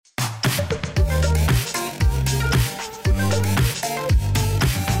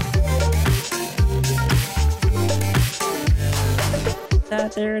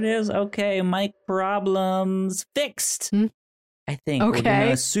there it is. Okay, mic problems fixed. I think we're going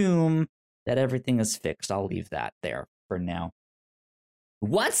to assume that everything is fixed. I'll leave that there for now.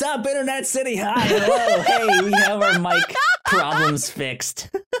 What's up, Internet City? Hi, hello. Hey, we have our mic problems fixed.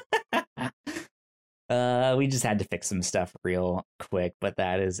 We just had to fix some stuff real quick, but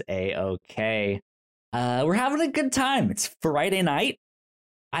that is a-okay. We're having a good time. It's Friday night.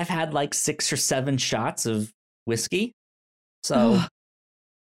 I've had like 6 or 7 shots of whiskey, so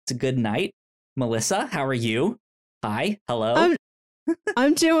it's a good night. Melissa, how are you? Hi, hello.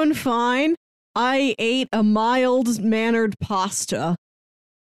 I'm doing fine. I ate a mild-mannered pasta.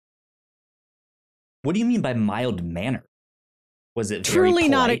 What do you mean by mild-mannered? Was it Truly very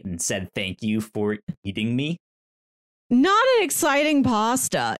not polite and said thank you for eating me? Not an exciting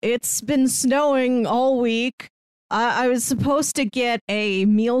pasta. It's been snowing all week. I was supposed to get a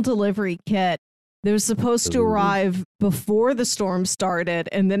meal delivery kit that was supposed to arrive before the storm started,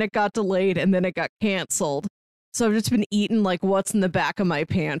 and then it got delayed, and then it got canceled. So I've just been eating like what's in the back of my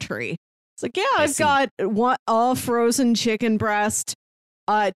pantry. It's like, yeah, I've got a frozen chicken breast,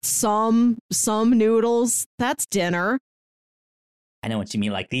 some noodles. That's dinner. I know what you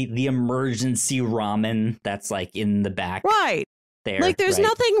mean, like the emergency ramen that's like in the back. Right. There, like there's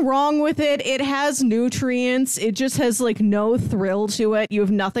nothing wrong with it. It has nutrients. It just has like no thrill to it. You have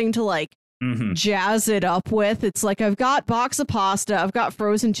nothing to like jazz it up with. It's like I've got box of pasta. I've got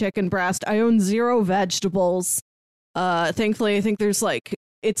frozen chicken breast. I own 0 vegetables. Thankfully, I think there's like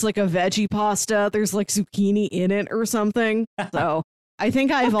it's like a veggie pasta. There's like zucchini in it or something. So I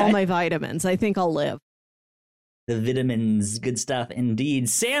think I have all my vitamins. I think I'll live. The vitamins, good stuff indeed.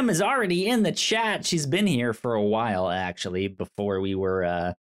 Sam is already in the chat. She's been here for a while, actually, before we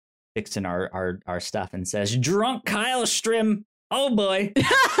were fixing our stuff, and says, drunk Kyle Strim. Oh, boy.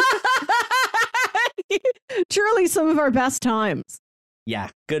 Truly some of our best times. Yeah,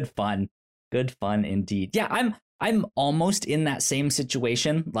 good fun. Good fun indeed. Yeah, I'm almost in that same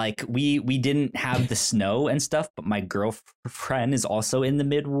situation. Like we didn't have the snow and stuff, but my girlfriend is also in the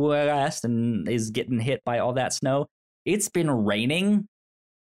Midwest and is getting hit by all that snow. It's been raining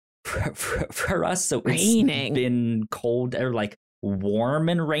for us, so it's been cold or like warm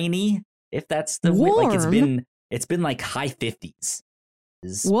and rainy. If that's the way, like it's been like high 50s.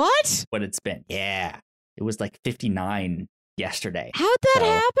 What it's been? Yeah, it was like 59 yesterday. How'd that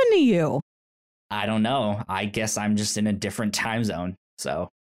happen to you? I don't know. I guess I'm just in a different time zone. So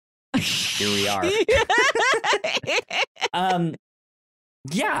here we are.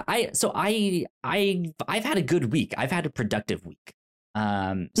 Yeah, I've had a good week. I've had a productive week.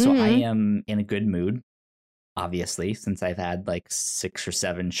 So I am in a good mood, obviously, since I've had like 6 or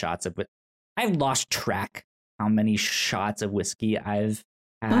 7 shots of I've lost track how many shots of whiskey I've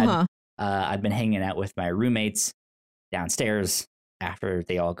had. I've been hanging out with my roommates downstairs after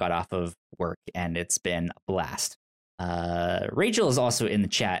they all got off of work, and it's been a blast. Rachel is also in the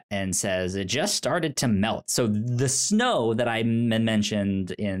chat and says it just started to melt. So the snow that I mentioned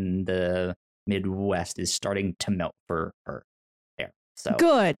in the Midwest is starting to melt for her there. So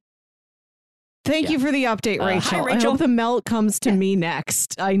good. Thank you for the update, Rachel. Hi, Rachel. I hope the melt comes to me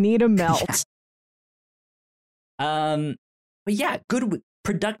next. I need a melt. But yeah, good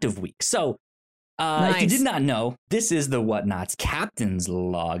productive week. So nice. If you did not know, this is the Whatnauts Captain's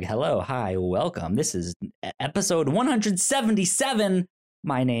Log. Hello, hi, welcome. This is episode 177.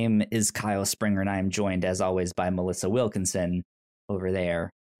 My name is Kyle Springer, and I am joined, as always, by Melissa Wilkinson over there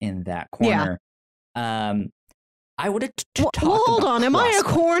in that corner. Yeah. I would have talked hold on. Am I a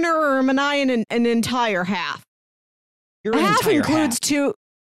crossplay. corner or am I an entire half? You're an entire half.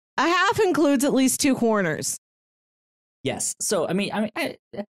 A half includes at least 2 corners. Yes. So, I mean,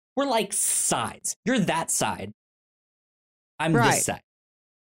 we're like sides. You're that side. I'm this side.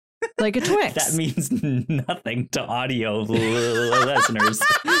 Like a Twix. That means nothing to audio listeners.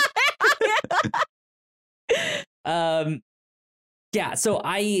 Yeah, so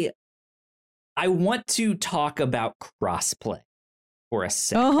I want to talk about crossplay for a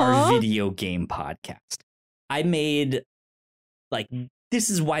sec. Our video game podcast. I made this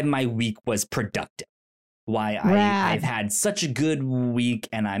is why my week was productive. Why I've had such a good week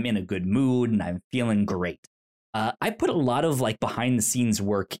and I'm in a good mood and I'm feeling great. I put a lot of behind the scenes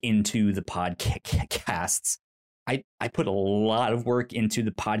work into the podcasts. I put a lot of work into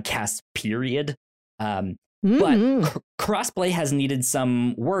the podcast period. But crossplay has needed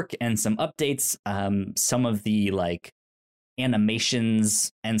some work and some updates. Some of the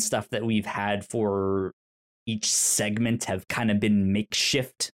animations and stuff that we've had for each segment have kind of been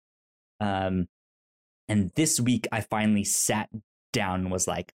makeshift. And this week I finally sat down and was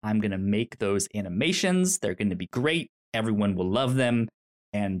like, I'm going to make those animations. They're going to be great. Everyone will love them.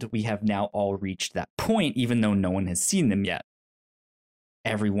 And we have now all reached that point, even though no one has seen them yet.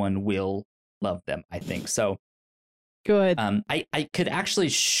 Everyone will love them, I think. So good. I could actually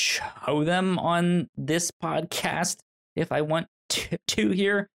show them on this podcast if I want to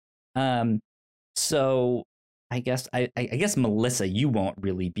here. So I guess I guess Melissa, you won't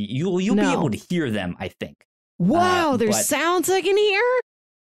really be you'll be able to hear them, I think. Wow, there's sounds I can hear?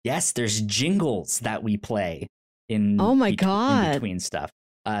 Yes, there's jingles that we play in God. in between stuff.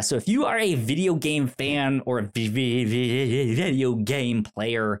 So if you are a video game fan or a video game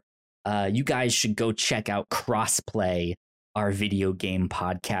player, you guys should go check out Crossplay, our video game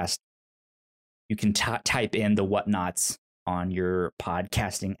podcast. You can type in the whatnots on your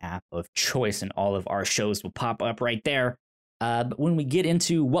podcasting app of choice, and all of our shows will pop up right there. But when we get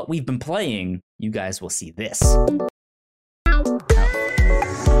into what we've been playing, you guys will see this.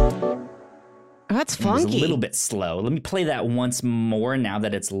 That's funky. It's a little bit slow. Let me play that once more now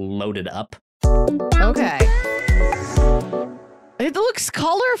that it's loaded up. Okay. It looks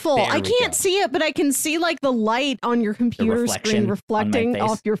colorful. I can't see it, but I can see like the light on your computer screen reflecting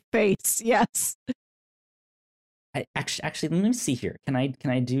off your face. Yes. Actually, let me see here. Can I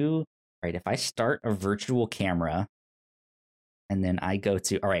do, all right, if I start a virtual camera and then I go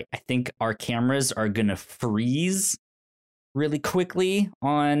to, all right, I think our cameras are going to freeze really quickly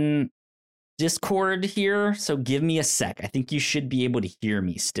on Discord here. So give me a sec. I think you should be able to hear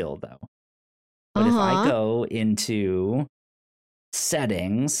me still though. But if I go into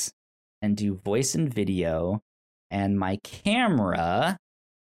settings and do voice and video, and my camera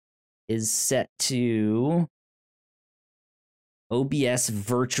is set to OBS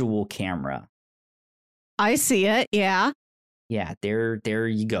virtual camera. I see it. Yeah. Yeah, there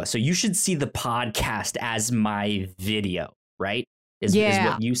you go. So you should see the podcast as my video, right? Is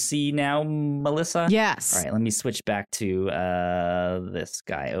what you see now, Melissa? Yes. All right, let me switch back to this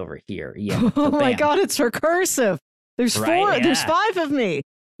guy over here. Yeah. Oh my God, it's recursive. There's four. Yeah. There's 5 of me.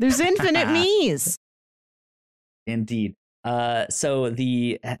 There's infinite me's. Indeed. So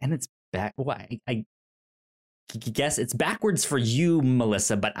and it's back. Why? I guess it's backwards for you,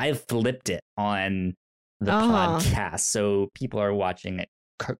 Melissa, but I've flipped it on the podcast, so people are watching it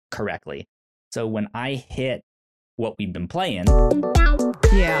correctly. So when I hit what we've been playing, oh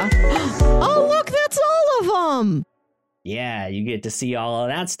look, that's all of them. Yeah, you get to see all of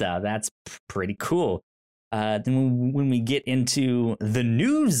that stuff. That's pretty cool. Then when we get into the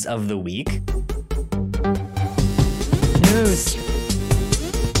news of the week,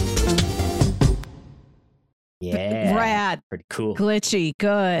 yeah, rad, pretty cool, glitchy,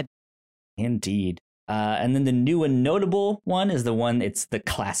 good, indeed. And then the new and notable one is it's the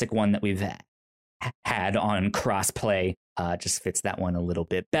classic one that we've had on Crossplay. Just fits that one a little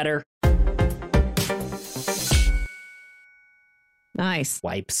bit better. Nice.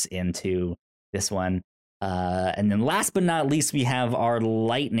 Wipes into this one. And then last but not least, we have our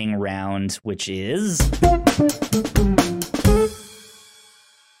lightning round, which is...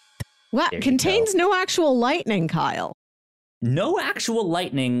 What? Contains no actual lightning, Kyle. No actual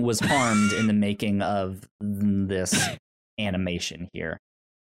lightning was harmed in the making of this animation here.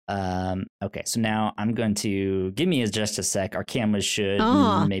 Okay, so now I'm going to give me just a sec. Our cameras should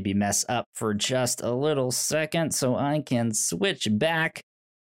maybe mess up for just a little second so I can switch back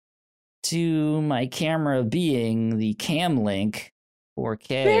to my camera being the Cam Link 4K.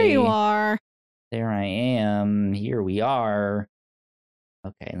 There you are. There I am. Here we are.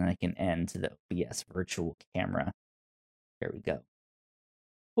 Okay, and then I can end to the OBS virtual camera. There we go.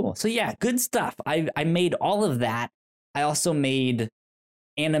 Cool. So yeah, good stuff. I made all of that. I also made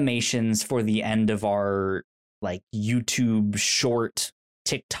animations for the end of our like YouTube short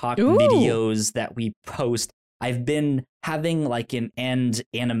TikTok videos that we post. I've been having like an end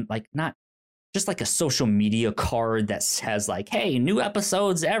like not just like a social media card that says like, hey, new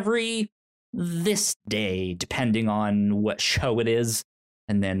episodes every this day, depending on what show it is.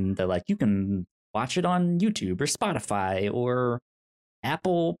 And then they're like, you can watch it on YouTube or Spotify or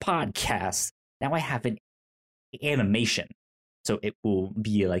Apple Podcasts. Now I have an animation. So it will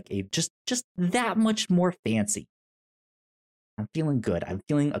be like a just that much more fancy. I'm feeling good. I'm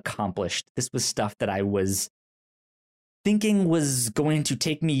feeling accomplished. This was stuff that I was thinking was going to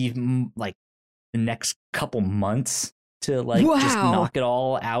take me like the next couple months to like just knock it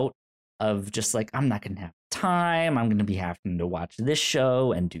all out of just like, I'm not going to have time. I'm going to be having to watch this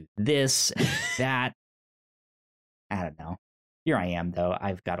show and do this and that. I don't know. Here I am though.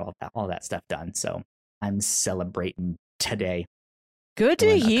 I've got all that stuff done. So I'm celebrating today. Good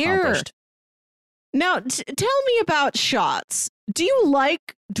to hear. Now, tell me about shots. Do you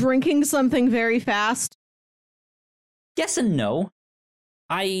like drinking something very fast? Yes and no.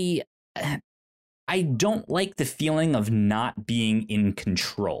 I don't like the feeling of not being in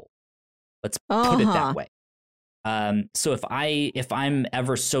control. Let's put it that way. So if I'm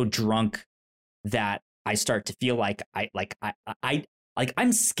ever so drunk that I start to feel like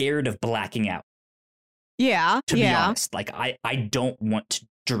I'm scared of blacking out. Yeah. To be honest, like I don't want to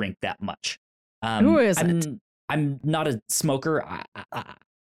drink that much. Who isn't? I'm not a smoker.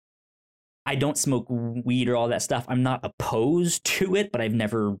 I don't smoke weed or all that stuff. I'm not opposed to it, but I've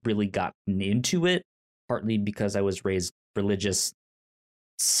never really gotten into it, partly because I was raised religious.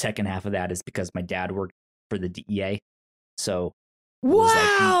 Second half of that is because my dad worked for the DEA. So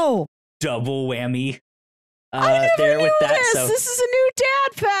wow, like double whammy I never there knew with that. This. So This is a new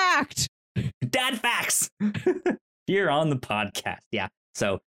dad fact. Dad facts here on the podcast. Yeah.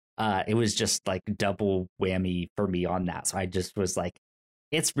 So it was just like double whammy for me on that. So I just was like,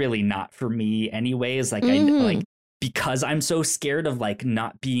 it's really not for me anyways. Like I like, because I'm so scared of like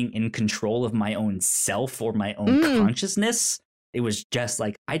not being in control of my own self or my own consciousness. It was just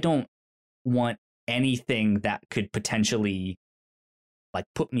like, I don't want anything that could potentially like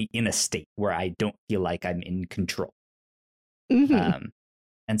put me in a state where I don't feel like I'm in control. And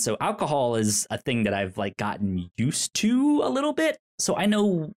so alcohol is a thing that I've like gotten used to a little bit. So I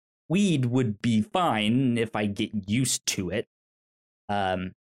know weed would be fine if I get used to it.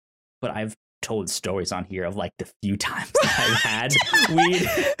 But I've told stories on here of like the few times that I've had weed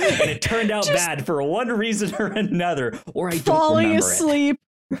and it turned out bad for one reason or another, or I don't falling remember asleep,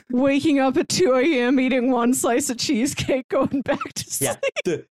 waking up at 2 a.m., eating one slice of cheesecake, going back to sleep.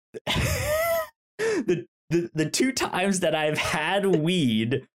 Yeah, the two times that I've had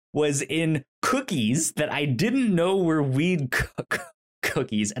weed was in cookies that I didn't know were weed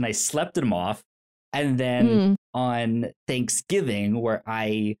cookies, and I slept them off. And then on Thanksgiving, where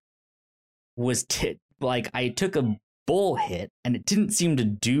I was I took a bowl hit and it didn't seem to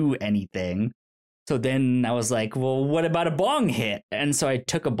do anything. So then I was like, well, what about a bong hit? And so I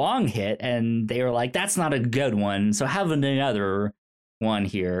took a bong hit and they were like, that's not a good one. So have another one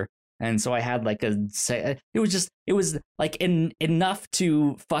here. And so I had like it was like enough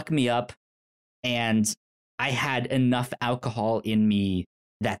to fuck me up. And I had enough alcohol in me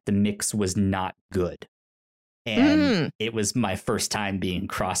that the mix was not good. And it was my first time being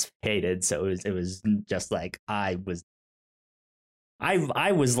cross-faded. So it was just like, I was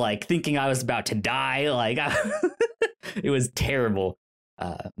like thinking I was about to die. Like it was terrible.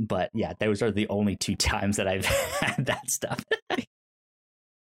 But yeah, those are the only two times that I've had that stuff.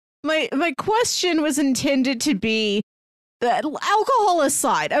 My question was intended to be that alcohol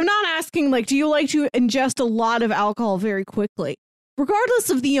aside, I'm not asking like, do you like to ingest a lot of alcohol very quickly? Regardless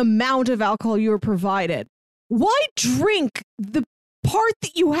of the amount of alcohol you are provided, why drink the part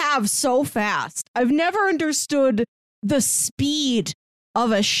that you have so fast? I've never understood the speed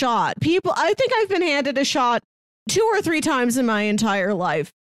of a shot. I think I've been handed a shot 2 or 3 times in my entire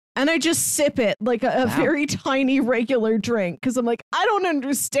life, and I just sip it like a very tiny regular drink because I'm like, I don't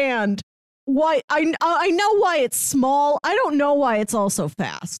understand why. I know why it's small. I don't know why it's also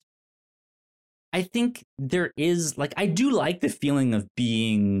fast. I think there is like, I do like the feeling of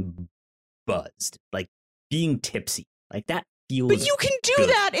being buzzed, like being tipsy, like that feels. But you can do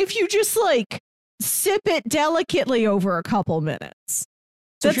that if you just like sip it delicately over a couple minutes.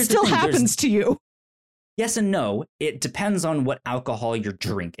 So that still happens to you. Yes and no. It depends on what alcohol you're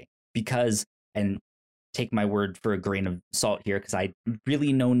drinking, because, and take my word for a grain of salt here, because I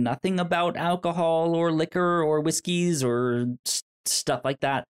really know nothing about alcohol or liquor or whiskeys or stuff like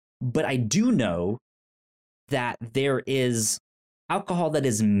that. But I do know that there is alcohol that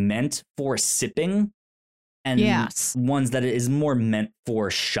is meant for sipping and ones that is more meant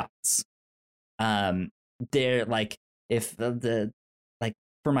for shots. They're like, if like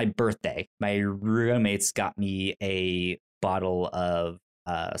for my birthday, my roommates got me a bottle of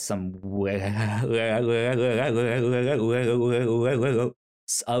some whiskey.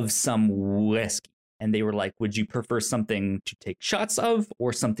 And they were like, would you prefer something to take shots of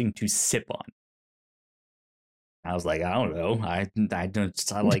or something to sip on? I was like, I don't know. I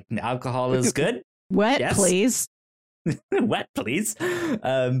like alcohol is good. Wet, please. Wet, please.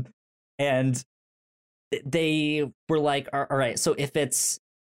 And they were like, all right, so if it's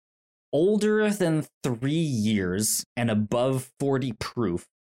older than 3 years and above 40 proof,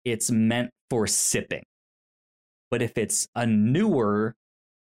 it's meant for sipping. But if it's a newer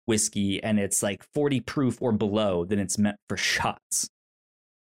whiskey and it's like 40 proof or below, then it's meant for shots,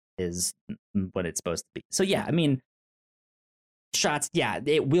 is what it's supposed to be. So yeah, I mean, shots, yeah,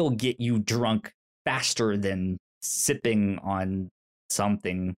 it will get you drunk faster than sipping on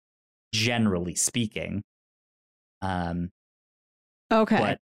something, generally speaking. Okay.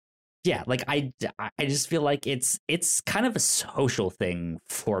 But yeah, like I just feel like it's kind of a social thing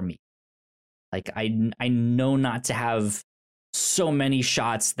for me. Like I know not to have so many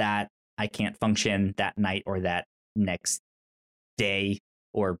shots that I can't function that night or that next day,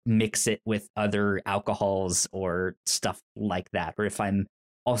 or mix it with other alcohols or stuff like that. Or if I'm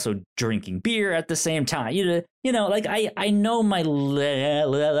also drinking beer at the same time, you know, like I know my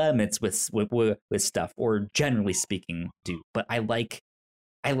limits with stuff, or generally speaking, do. But I like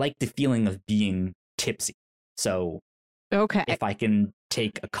the feeling of being tipsy. So okay. if I can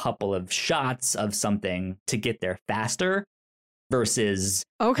take a couple of shots of something to get there faster versus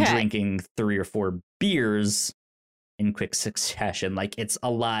drinking 3 or 4 beers in quick succession, like it's a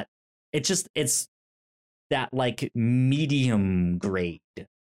lot. It's that like medium grade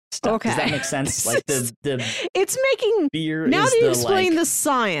stuff. Okay. Does that make sense? Like the it's making beer. Now that you explain like, the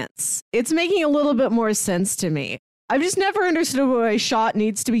science, it's making a little bit more sense to me. I've just never understood why a shot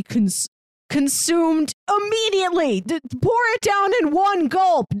needs to be consumed immediately. Pour it down in one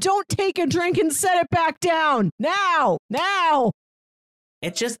gulp. Don't take a drink and set it back down. Now.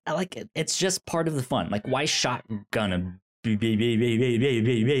 It's just like it's just part of the fun. Like, why shotgun a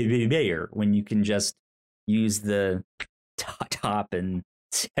beer when you can just use the top and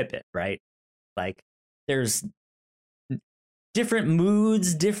sip it, right? Like, there's different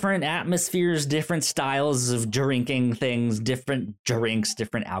moods, different atmospheres, different styles of drinking things, different drinks,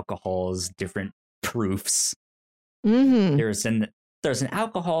 different alcohols, different proofs. Mm-hmm. There's an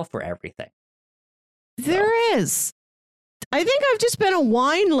alcohol for everything. There is. I think I've just been a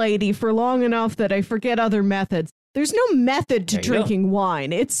wine lady for long enough that I forget other methods. There's no method to drinking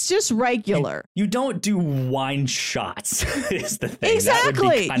wine. It's just regular. And you don't do wine shots, is the thing.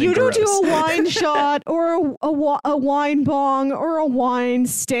 Exactly. You don't do a wine shot or a wine bong or a wine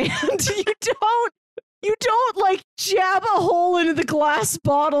stand. You don't like jab a hole into the glass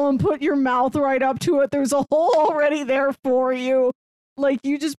bottle and put your mouth right up to it. There's a hole already there for you. Like,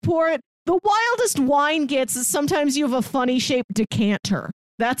 you just pour it. The wildest wine gets is sometimes you have a funny shaped decanter.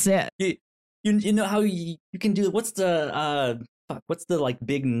 That's it. You know how you can do what's the like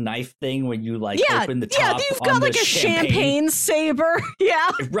big knife thing when you like open the top? Yeah, you've got like a champagne saber. Yeah,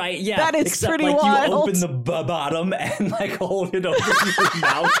 right. Yeah, that is except, pretty like, wild. You open the bottom and like hold it over your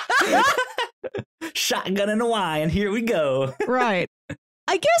mouth. Shotgun and wine. Here we go. Right.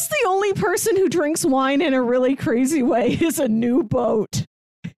 I guess the only person who drinks wine in a really crazy way is a new boat.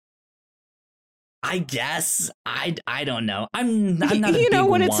 I guess I don't know. I'm not. You a big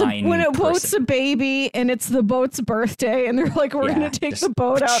when wine a boat's person. a baby and it's the boat's birthday and they're like, we're gonna take the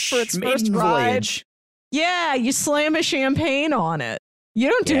boat out for its first ride. Voyage. Yeah, you slam a champagne on it. You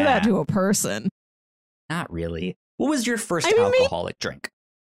don't do that to a person. Not really. What was your first alcoholic drink?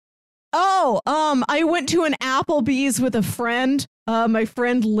 Oh, I went to an Applebee's with a friend, my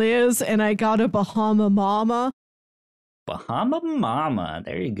friend Liz, and I got a Bahama Mama. Bahama Mama.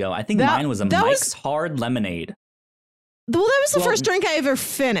 There you go. I think mine was a Mike's Hard Lemonade. Well, that was the first drink I ever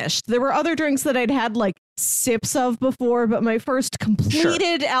finished. There were other drinks that I'd had like sips of before, but my first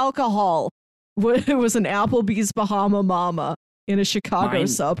completed alcohol was an Applebee's Bahama Mama in a Chicago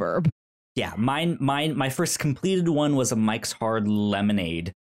suburb. Yeah, my first completed one was a Mike's Hard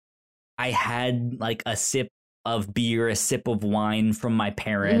Lemonade. I had like a sip of beer, a sip of wine from my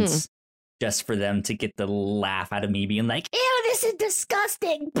parents. Just for them to get the laugh out of me being like, ew, this is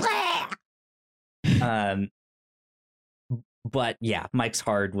disgusting. Blah! But yeah, Mike's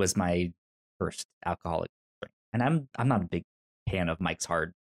Hard was my first alcoholic drink. And I'm not a big fan of Mike's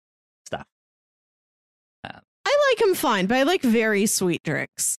Hard stuff. I like them fine, but I like very sweet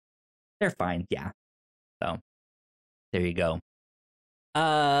drinks. They're fine, yeah. So there you go.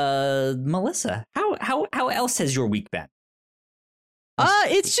 Melissa, how else has your week been?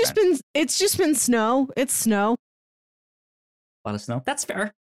 It's just been snow. It's snow. A lot of snow. That's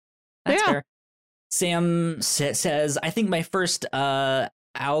fair. That's fair. Sam says, I think my first alcohol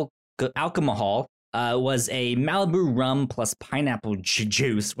was a Malibu rum plus pineapple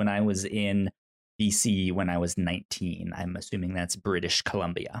juice when I was in BC when I was 19. I'm assuming that's British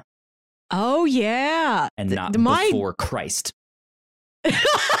Columbia. Oh, yeah. And not before Christ.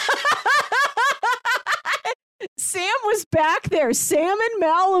 Sam was back there. Sam and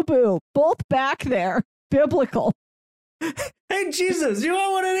Malibu, both back there. Biblical. Hey, Jesus, you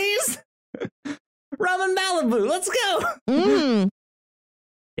want one of these? Rum and Malibu, let's go.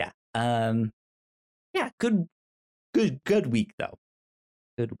 Yeah. Yeah, good week, though.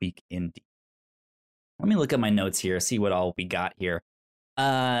 Good week indeed. Let me look at my notes here, see what all we got here.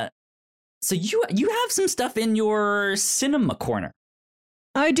 So you have some stuff in your cinema corner.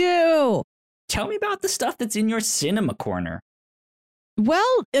 I do. Tell me about the stuff that's in your cinema corner.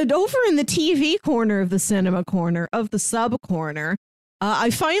 Well, over in the TV corner of the cinema corner of the sub corner, I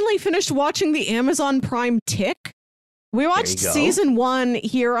finally finished watching the Amazon Prime Tick. We watched season 1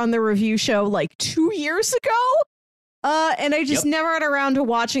 here on the review show like 2 years ago. And I just never got around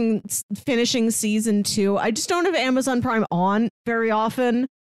to finishing season 2. I just don't have Amazon Prime on very often.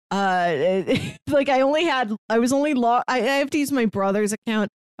 Like I have to use my brother's account.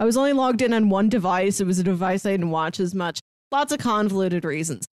 I was only logged in on one device. It was a device I didn't watch as much. Lots of convoluted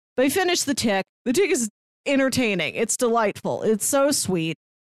reasons. But I finished The Tick. The Tick is entertaining. It's delightful. It's so sweet.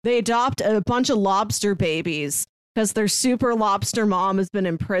 They adopt a bunch of lobster babies because their super lobster mom has been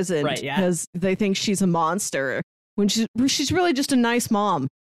imprisoned because they think she's a monster. When she's really just a nice mom.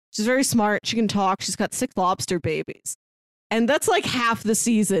 She's very smart. She can talk. She's got 6 lobster babies. And that's like half the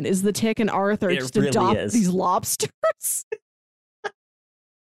season is the Tick and Arthur just adopt these lobsters.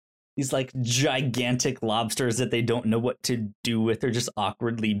 These like gigantic lobsters that they don't know what to do with. They're just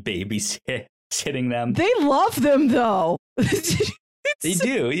awkwardly babysitting them. They love them though. They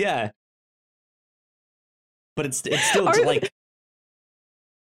do, yeah. But it's still like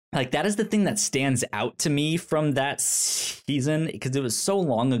that is the thing that stands out to me from that season because it was so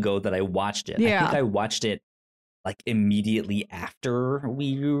long ago that I watched it. Yeah. I think I watched it like immediately after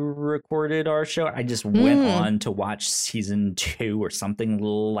we recorded our show. I just went on to watch season 2 or something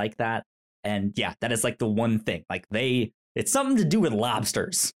like that. And yeah, that is like the one thing. Like it's something to do with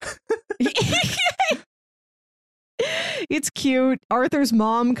lobsters. It's cute. Arthur's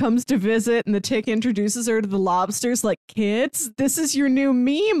mom comes to visit and the Tick introduces her to the lobsters like, kids, this is your new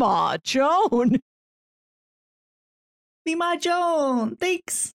Mima, Joan. Mima Joan.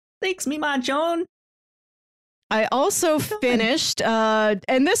 Thanks, Mima Joan. I also finished,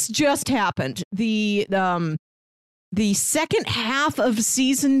 and this just happened, the second half of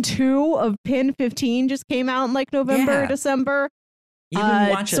season 2 of Pin 15 just came out in like November, December. You've been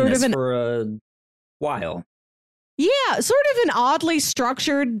watching this for a while. Yeah, sort of an oddly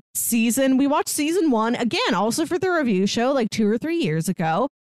structured season. We watched season 1, again, also for the review show, like 2 or 3 years ago.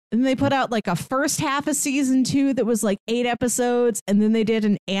 And they put out like a first half of season 2 that was like 8 episodes. And then they did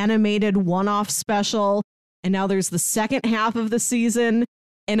an animated one-off special. And now there's the second half of the season.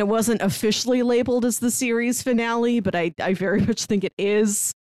 And it wasn't officially labeled as the series finale, but I very much think it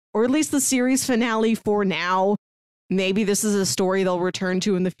is. Or at least the series finale for now. Maybe this is a story they'll return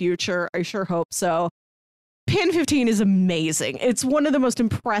to in the future. I sure hope so. Pin 15 is amazing. It's one of the most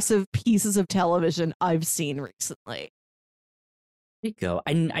impressive pieces of television I've seen recently. There you go.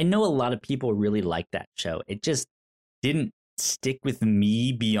 I know a lot of people really like that show. It just didn't stick with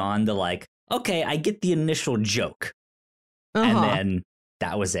me beyond the like, okay, I get the initial joke. And then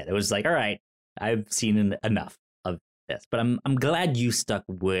that was it. It was like, all right, I've seen enough of this. But I'm glad you stuck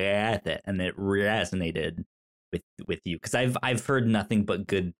with it and it resonated with you because I've heard nothing but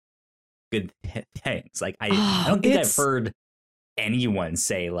good things. Like I don't think I've heard anyone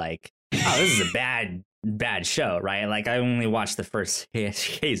say like, oh, this is a bad show, right? Like I only watched the first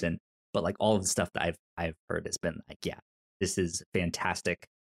season, but like all of the stuff that I've heard has been like, yeah, this is fantastic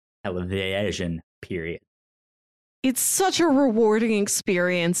television, period. It's such a rewarding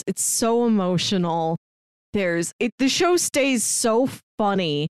experience. It's so emotional. The show stays so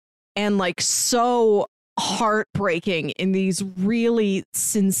funny and like so heartbreaking in these really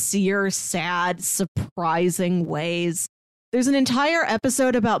sincere, sad, surprising ways. There's an entire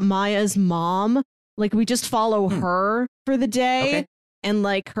episode about Maya's mom. Like we just follow her for the day. Okay. And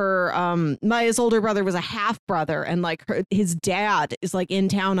like her, Maya's older brother was a half brother and like his dad is like in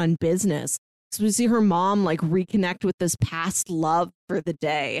town on business. So we see her mom like reconnect with this past love for the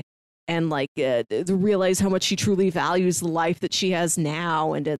day and like realize how much she truly values the life that she has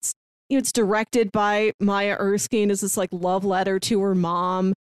now. And it's directed by Maya Erskine as this like love letter to her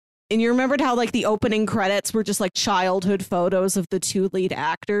mom. And you remembered how like the opening credits were just like childhood photos of the 2 lead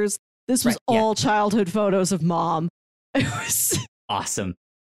actors. This was all childhood photos of mom. It was awesome.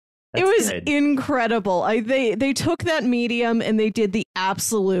 It was incredible. They took that medium and they did the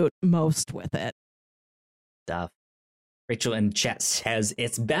absolute most with it. Stuff. Rachel in chat says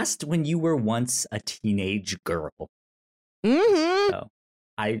it's best when you were once a teenage girl. Mm-hmm. So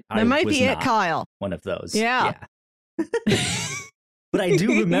I that might was be not it, Kyle. One of those. Yeah. But I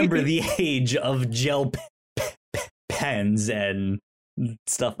do remember the age of gel pens and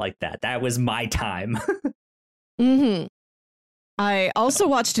stuff like that. That was my time. Mm-hmm. I also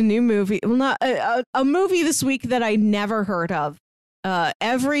watched a new movie. Well, not a movie this week that I never heard of.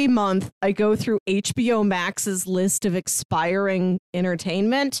 Every month, I go through HBO Max's list of expiring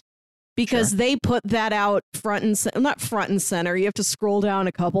entertainment because they put that out not front and center. You have to scroll down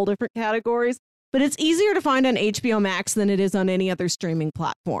a couple different categories. but it's easier to find on HBO Max than it is on any other streaming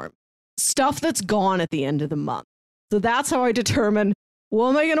platform. Stuff that's gone at the end of the month. So that's how I determine what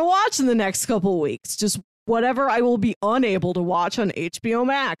am I going to watch in the next couple weeks. Just whatever I will be unable to watch on HBO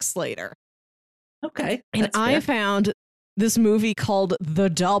Max later. Okay. And I found this movie called The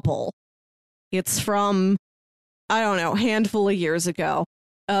Double. It's from, I don't know, a handful of years ago.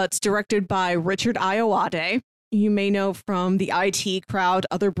 It's directed by Richard Ayoade. You may know from the IT Crowd,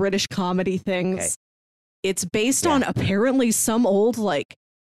 other British comedy things. Okay. It's based on apparently some old, like,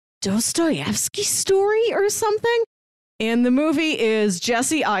 Dostoevsky story or something. And the movie is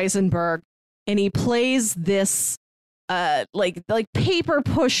Jesse Eisenberg, and he plays this like paper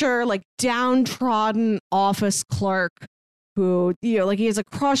pusher, like downtrodden office clerk who, you know, like he has a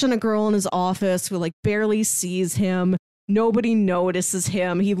crush on a girl in his office who like barely sees him. Nobody notices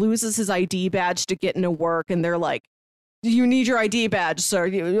him. He loses his ID badge to get into work, and they're like, you need your ID badge, sir.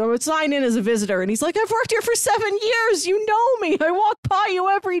 You sign in as a visitor. And he's like, I've worked here for 7 years. You know me. I walk by you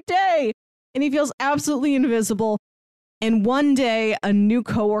every day. And he feels absolutely invisible. And one day, a new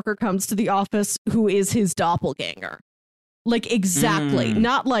coworker comes to the office who is his doppelganger. Like, exactly.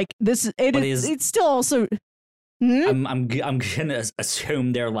 Not like this. It's still also... I'm gonna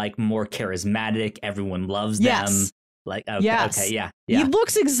assume they're like more charismatic. Everyone loves them. Like, okay, yeah. He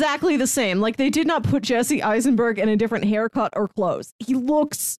looks exactly the same. Like, they did not put Jesse Eisenberg in a different haircut or clothes.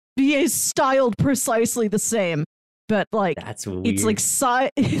 He is styled precisely the same. But, like, that's weird. It's like,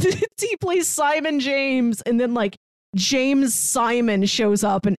 he plays Simon James, and then, like, James Simon shows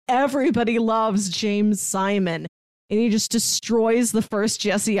up, and everybody loves James Simon. And he just destroys the first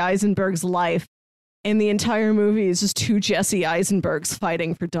Jesse Eisenberg's life. And the entire movie is just two Jesse Eisenbergs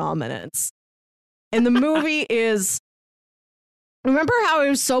fighting for dominance. And the movie is... Remember how I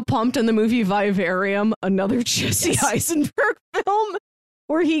was so pumped in the movie Vivarium, another Jesse Eisenberg film,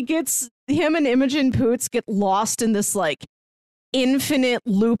 where him and Imogen Poots get lost in this, like, infinite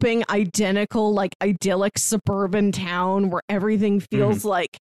looping, identical, like, idyllic suburban town where everything feels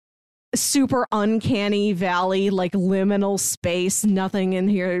like super uncanny valley, like liminal space. Nothing in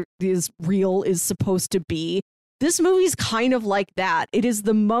here is real, is supposed to be. This movie's kind of like that. It is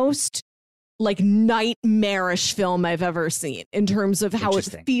the most like nightmarish film I've ever seen in terms of how it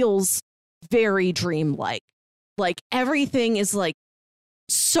feels very dreamlike. Like everything is like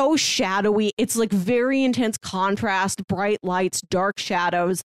so shadowy. It's like very intense contrast, bright lights, dark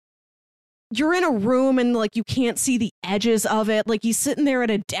shadows. You're in a room and like you can't see the edges of it. Like he's sitting there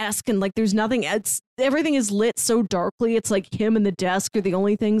at a desk and like there's nothing. Everything is lit so darkly. It's like him and the desk are the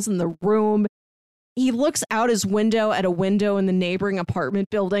only things in the room. He looks out his window at a window in the neighboring apartment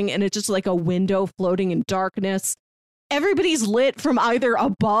building, and it's just like a window floating in darkness. Everybody's lit from either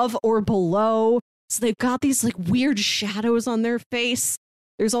above or below. So they've got these like weird shadows on their face.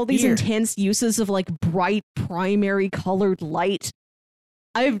 There's all these intense uses of like bright primary colored light.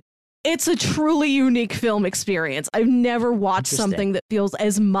 It's a truly unique film experience. I've never watched something that feels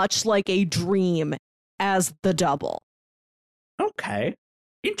as much like a dream as The Double. Okay.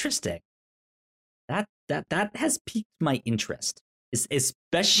 Interesting. That has piqued my interest,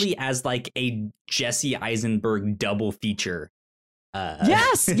 especially as like a Jesse Eisenberg double feature.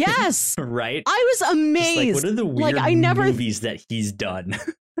 Yes. Right? I was amazed. Like, what are the weird movies that he's done?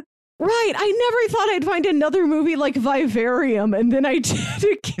 Right. I never thought I'd find another movie like Vivarium, and then I did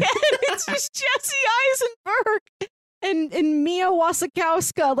again. It's just Jesse Eisenberg and Mia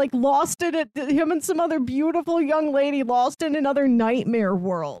Wasikowska, like lost in it. Him and some other beautiful young lady lost in another nightmare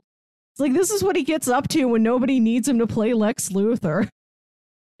world. It's like, this is what he gets up to when nobody needs him to play Lex Luthor.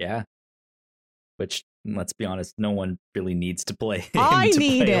 Yeah. Which, let's be honest, no one really needs to play him I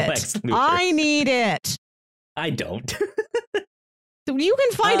need it. I don't. You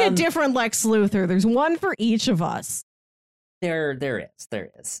can find a different Lex Luthor. There's one for each of us. There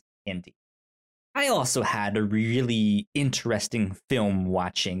is, indeed. I also had a really interesting film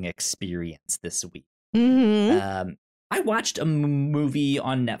watching experience this week. I watched a movie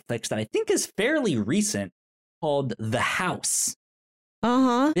on Netflix that I think is fairly recent called The House.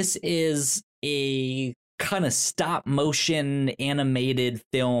 This is a kind of stop motion animated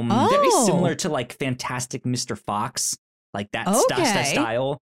film, very similar to like Fantastic Mr. Fox, like that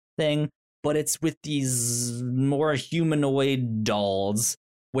style thing. But it's with these more humanoid dolls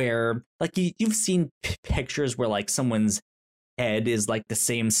where like you've seen pictures where like someone's head is like the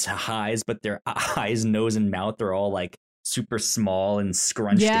same size, but their eyes, nose, and mouth are all like super small and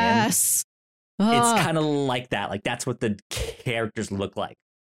scrunched in. It's kind of like that. Like that's what the characters look like.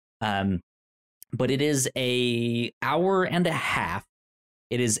 But it is a hour and a half.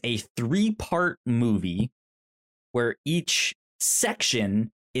 It is a 3-part movie where each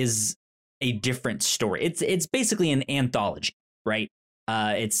section is a different story. It's basically an anthology, right?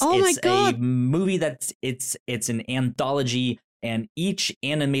 It's my God. a movie that's it's an anthology, and each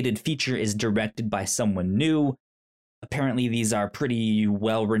animated feature is directed by someone new. Apparently, these are pretty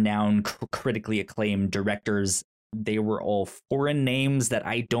well-renowned, critically acclaimed directors. They were all foreign names that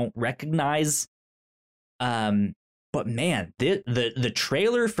I don't recognize. But man, the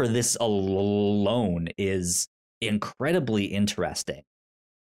trailer for this alone is incredibly interesting.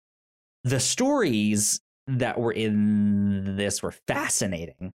 The stories that were in this were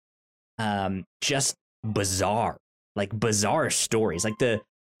fascinating. Just bizarre, like bizarre stories. Like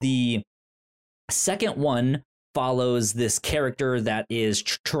the second one follows this character that is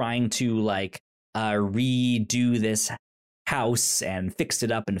trying to like redo this house and fix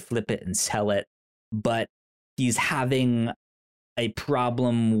it up and flip it and sell it, but he's having a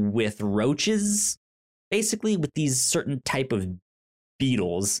problem with roaches, basically with these certain type of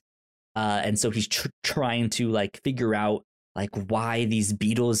beetles, and so he's trying to like figure out like why these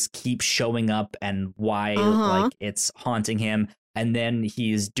beetles keep showing up and why like it's haunting him. And then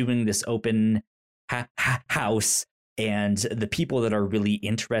he's doing this open house, and the people that are really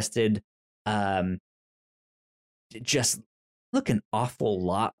interested just look an awful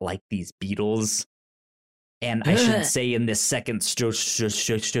lot like these beetles. And I should say in this second story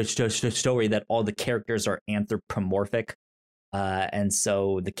that all the characters are anthropomorphic, and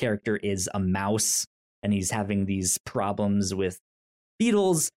so the character is a mouse, and he's having these problems with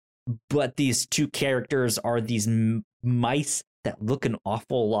beetles, but these two characters are these mice that look an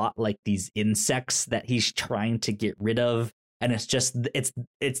awful lot like these insects that he's trying to get rid of. And it's just it's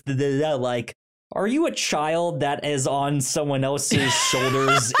the like, are you a child that is on someone else's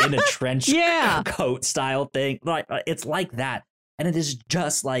shoulders in a trench coat style thing? Like, it's like that. And it is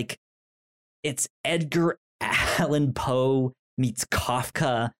just like, it's Edgar Allan Poe meets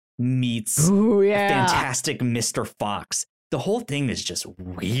Kafka meets Fantastic Mr. Fox. The whole thing is just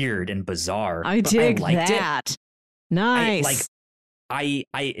weird and bizarre. I dig that. Nice. I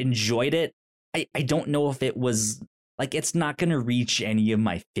enjoyed it. I don't know if it was like, it's not going to reach any of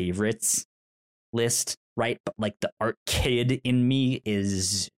my favorites list, right? But like the art kid in me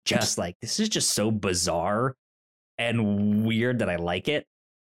is just like, this is just so bizarre and weird that I like it.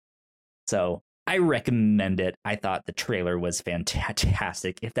 So I recommend it. I thought the trailer was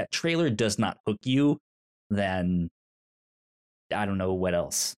fantastic. If that trailer does not hook you, then I don't know what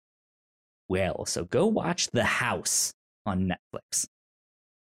else. Well, so go watch The House on Netflix.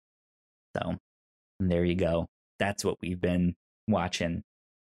 So there you go. That's what we've been watching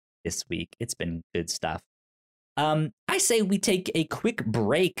this week. It's been good stuff. I say we take a quick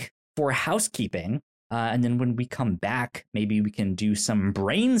break for housekeeping. And then when we come back, maybe we can do some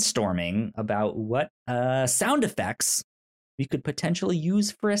brainstorming about what sound effects we could potentially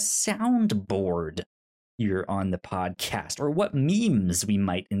use for a soundboard here on the podcast, or what memes we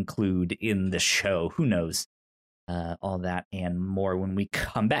might include in the show. Who knows? All that and more when we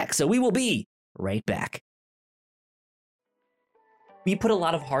come back. So we will be right back. We put a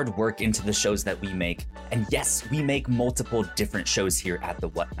lot of hard work into the shows that we make, and yes, we make multiple different shows here at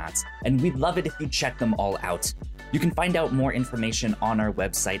The Whatnots, and we'd love it if you check them all out. You can find out more information on our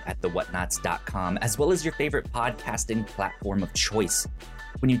website at thewhatnots.com, as well as your favorite podcasting platform of choice.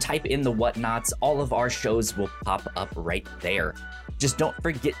 When you type in The Whatnots, all of our shows will pop up right there. Just don't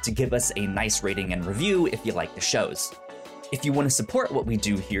forget to give us a nice rating and review if you like the shows. If you want to support what we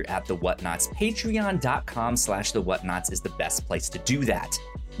do here at The Whatnots, patreon.com/thewhatnots is the best place to do that.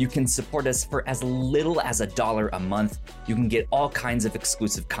 You can support us for as little as $1 a month. You can get all kinds of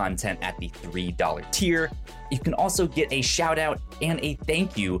exclusive content at the $3 tier. You can also get a shout out and a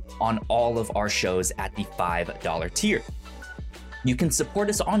thank you on all of our shows at the $5 tier. You can support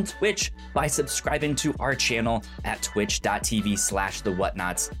us on Twitch by subscribing to our channel at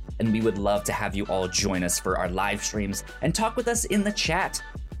twitch.tv/thewhatnots, and we would love to have you all join us for our live streams and talk with us in the chat.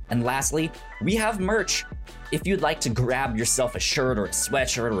 And lastly, we have merch. If you'd like to grab yourself a shirt or a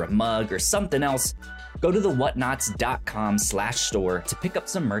sweatshirt or a mug or something else, go to thewhatnots.com/store to pick up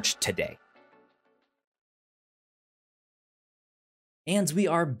some merch today. And we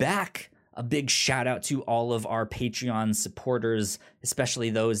are back. A big shout out to all of our Patreon supporters, especially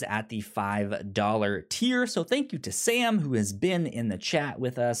those at the $5 tier. So thank you to Sam, who has been in the chat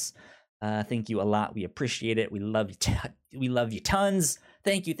with us. Thank you a lot. We appreciate it. We love you. We love you tons.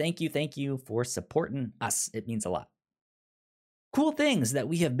 Thank you for supporting us. It means a lot. Cool things that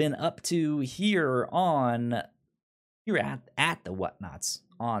we have been up to here at the Whatnots,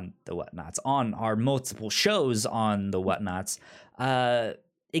 on our multiple shows on the Whatnots.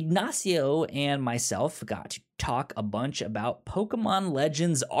 Ignacio and myself got to talk a bunch about Pokemon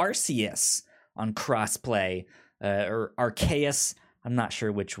Legends Arceus on crossplay, or Arceus. I'm not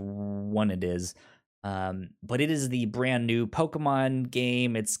sure which one it is. But it is the brand new Pokemon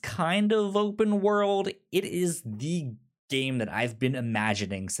game. It's kind of open world. It is the game that I've been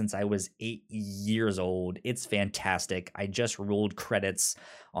imagining since I was 8 years old. It's fantastic. I just rolled credits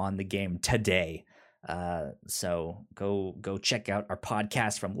on the game today. So go check out our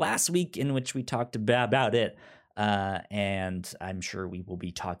podcast from last week in which we talked about it. And I'm sure we will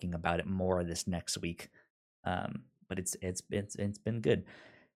be talking about it more this next week. But it's been good.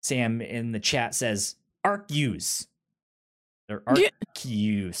 Sam in the chat says Arceus. Or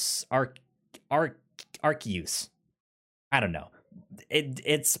Arceus. Arceus. I don't know.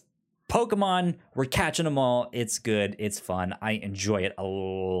 It's Pokemon. We're catching them all. It's good. It's fun. I enjoy it a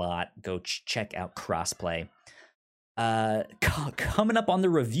lot. Go check out crossplay. Coming up on the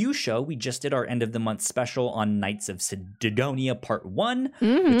review show, we just did our end of the month special on Knights of Sidonia Part 1,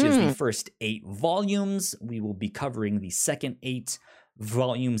 which is the first 8 volumes. We will be covering the second 8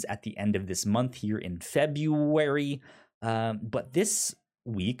 volumes at the end of this month here in February. But this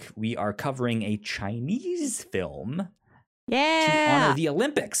week, we are covering a Chinese film to honor the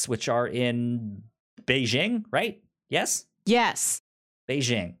Olympics, which are in Beijing, right? Yes? Yes.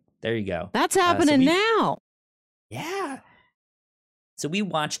 Beijing. There you go. That's happening now. Yeah. So we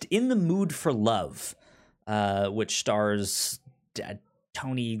watched In the Mood for Love, which stars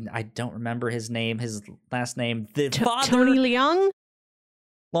Tony, I don't remember his last name. The father, Tony Leung?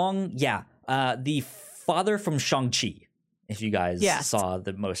 Long, yeah. The father from Shang-Chi, if you guys saw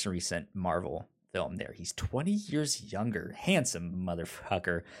the most recent Marvel film there. He's 20 years younger. Handsome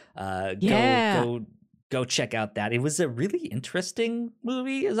motherfucker. Go check out that. It was a really interesting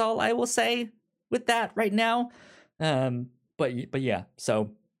movie is all I will say with that right now. But yeah,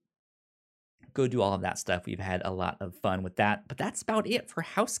 so go do all of that stuff. We've had a lot of fun with that, but that's about it for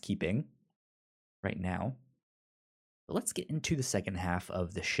housekeeping right now. But let's get into the second half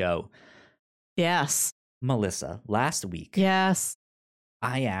of the show. Yes. Melissa, last week, I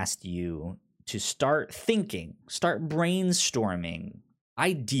asked you to start brainstorming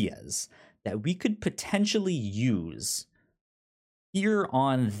ideas that we could potentially use here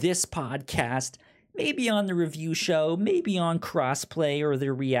on this podcast, maybe on the review show, maybe on crossplay or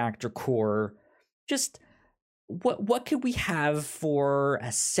the Reactor Core. Just what could we have for a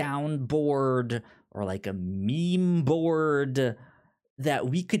soundboard or like a meme board that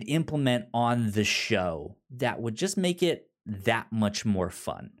we could implement on the show that would just make it that much more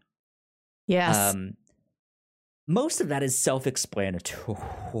fun? Yes. Most of that is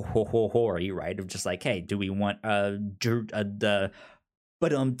self-explanatory, right? Of just like, hey, do we want the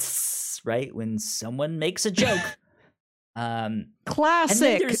right when someone makes a joke?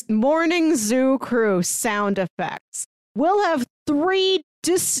 Classic morning zoo crew sound effects. We'll have 3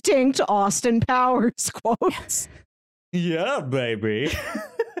 distinct Austin Powers quotes. Yeah, baby.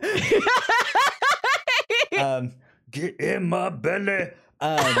 Get in my belly.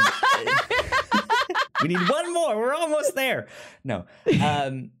 We need one more. We're almost there. No.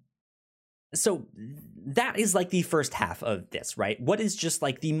 So that is like the first half of this, right? What is just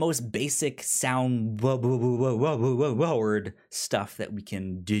like the most basic sound word stuff that we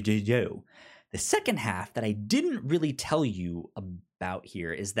can do? The second half that I didn't really tell you about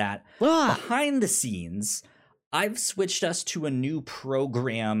here is that behind the scenes, I've switched us to a new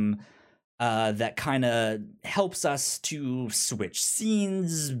program that kind of helps us to switch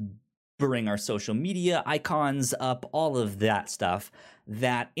scenes, bring our social media icons up, all of that stuff,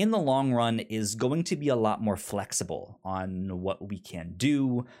 that in the long run is going to be a lot more flexible on what we can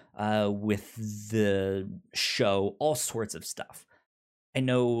do with the show, all sorts of stuff. I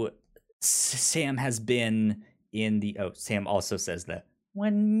know Sam has been in the... Oh, Sam also says that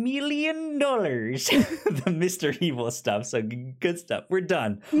 $1 million, the Mr. Evil stuff. So good stuff. We're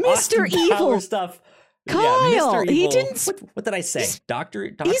done. Mr. Evil stuff. Kyle, yeah, Mr. Evil. He didn't. What did I say? Doctor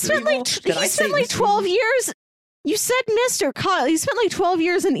He spent Evil? He spent like 12 years. You said Mr. Kyle. He spent like 12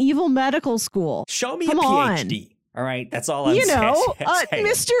 years in evil medical school. Show me a PhD. All right, that's all I'm saying.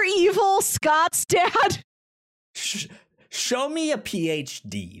 Mr. Evil, Scott's dad. Show me a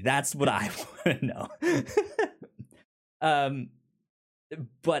PhD. That's what I want to know.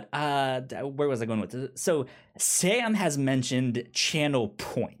 But where was I going with this? So Sam has mentioned channel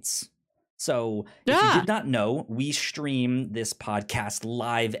points. So if you did not know, we stream this podcast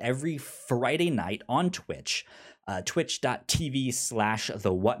live every Friday night on Twitch,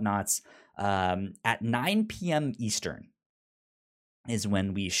 twitch.tv/thewhatnots at 9 p.m. Eastern is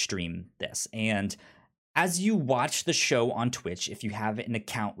when we stream this. And as you watch the show on Twitch, if you have an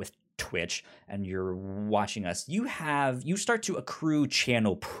account with Twitch and you're watching us, you start to accrue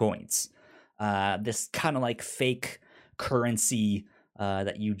channel points. This kind of like fake currency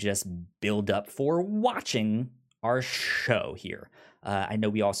that you just build up for watching our show here. I know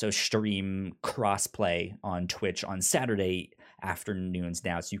we also stream crossplay on Twitch on Saturday afternoons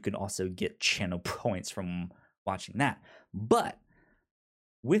now, so you can also get channel points from watching that. But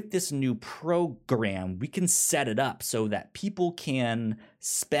with this new program, we can set it up so that people can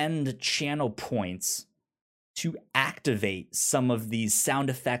spend channel points to activate some of these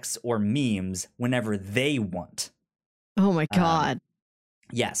sound effects or memes whenever they want. Oh my God.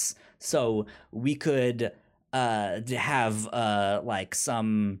 Yes. So we could have like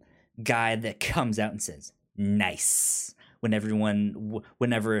some guy that comes out and says, nice,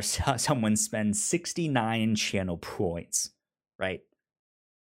 whenever someone spends 69 channel points, right?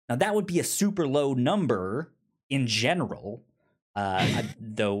 Now that would be a super low number in general,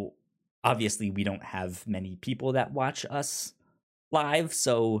 though obviously we don't have many people that watch us live,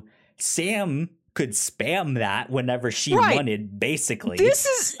 so Sam could spam that whenever she wanted, basically.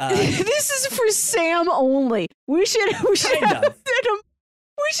 This is for Sam only. We should have an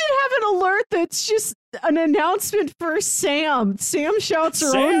alert that's just an announcement for Sam. Sam shouts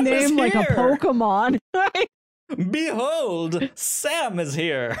her own name like a Pokemon. Right? Behold, Sam is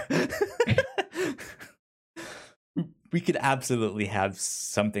here. We could absolutely have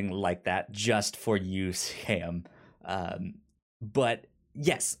something like that just for you, Sam. But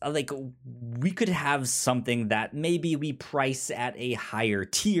yes, like we could have something that maybe we price at a higher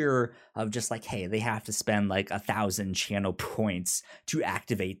tier of just like, hey, they have to spend like 1,000 channel points to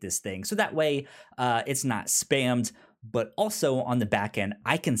activate this thing. So that way it's not spammed. But also on the back end,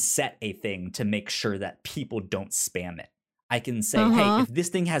 I can set a thing to make sure that people don't spam it. I can say, hey, if this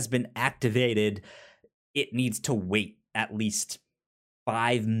thing has been activated, it needs to wait at least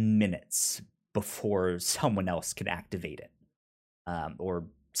 5 minutes before someone else can activate it, or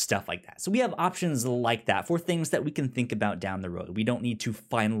stuff like that. So we have options like that for things that we can think about down the road. We don't need to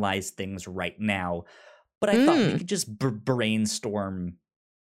finalize things right now, but I thought we could just brainstorm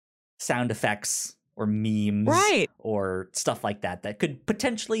sound effects or memes, or stuff like that that could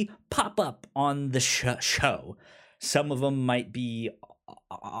potentially pop up on the show. Some of them might be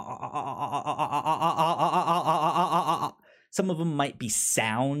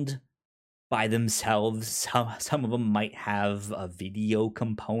sound by themselves. Some of them might have a video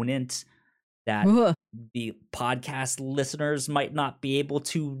component that the podcast listeners might not be able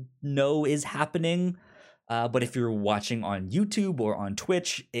to know is happening. But if you're watching on YouTube or on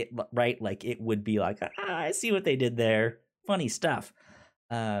Twitch, it would be like, I see what they did there. Funny stuff.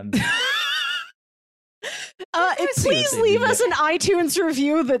 Please leave us an iTunes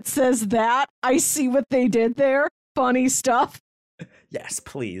review that says that. I see what they did there. Funny stuff. Yes,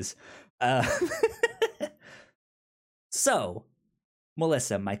 please. So,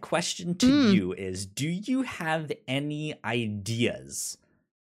 Melissa, my question to you is, do you have any ideas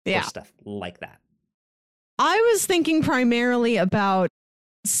for stuff like that? I was thinking primarily about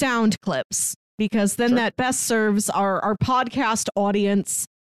sound clips, because then that best serves our podcast audience.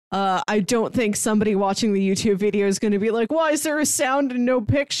 I don't think somebody watching the YouTube video is going to be like, why is there a sound and no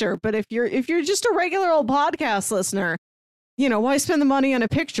picture? But if you're just a regular old podcast listener, you know, why spend the money on a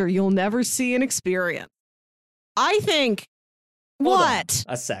picture you'll never see and experience? I think Hold on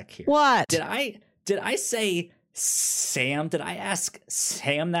a sec here. What? Did I say Sam? Did I ask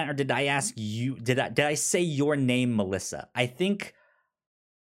Sam that, or did I ask you? Did I say your name, Melissa? I think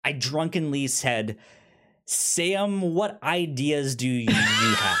I drunkenly said, Sam, what ideas do you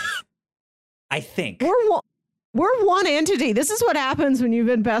have? I think. We're one entity. This is what happens when you've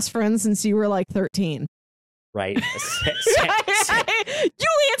been best friends since you were like 13. Right. You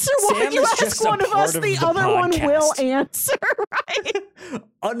answer one, you ask one of us, the other one will answer, right?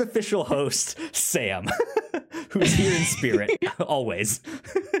 Unofficial host, Sam, who's here in spirit, always.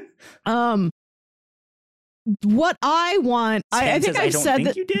 What I want, I think I've said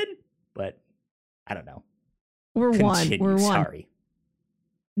that you did, but I don't know. We're one. Sorry.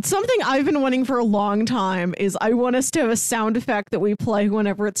 Something I've been wanting for a long time is I want us to have a sound effect that we play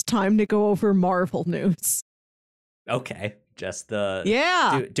whenever it's time to go over Marvel news. Okay, just Do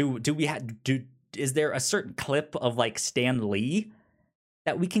we have is there a certain clip of like Stan Lee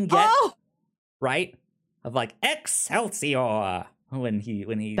that we can get? Right, of like Excelsior when he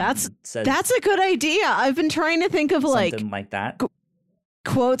says that's a good idea. I've been trying to think of something like that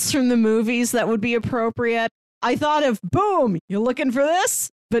quotes from the movies that would be appropriate. I thought of boom, you looking for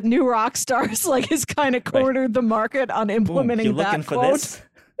this? But New Rockstars like has kind of cornered the market on implementing boom, you looking that quote. For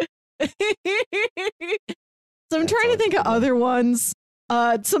this? So I'm trying to think of other ones.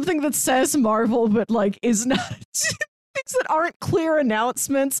 Something that says Marvel, but like is not things that aren't clear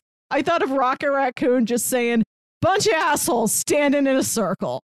announcements. I thought of Rocket Raccoon just saying, bunch of assholes standing in a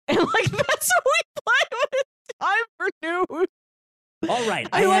circle. And like that's what we play when it's time for news. All right,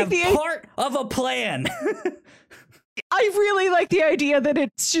 I like have part of a plan. I really like the idea that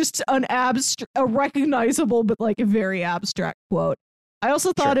it's just a recognizable but like a very abstract quote. I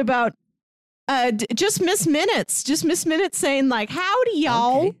also thought about just Miss Minutes. Just Miss Minutes saying like, howdy,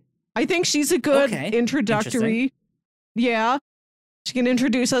 y'all. Okay. I think she's a good introductory. Yeah. She can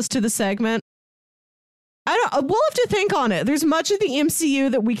introduce us to the segment. We'll have to think on it. There's much of the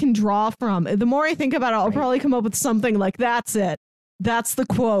MCU that we can draw from. The more I think about it, I'll probably come up with something like, that's it. That's the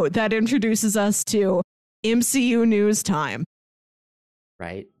quote that introduces us to MCU news time.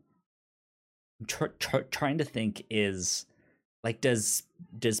 Right. I'm trying to think is like, does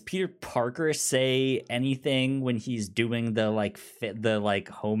Peter Parker say anything when he's doing the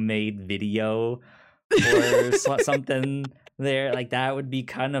homemade video or something there? Like that would be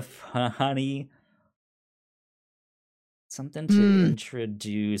kind of funny. Something to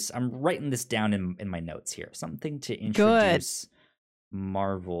introduce. I'm writing this down in my notes here. Something to introduce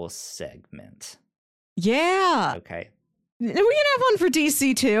Marvel segment. Yeah. Okay. We can have one for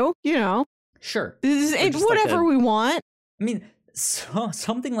DC too, you know. Sure. Whatever we want. I mean,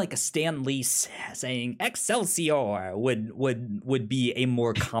 something like a Stan Lee saying Excelsior would be a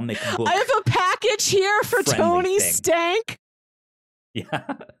more comic book. I have a package here for Tony Stank.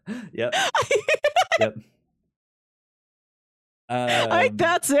 Yeah. Yep. Yep.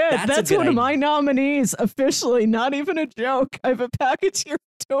 That's it. That's one of my nominees. Officially, not even a joke. I have a package here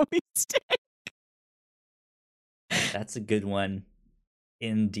for Tony Stank. That's a good one,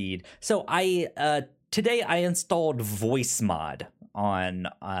 indeed. So today I installed Voice Mod on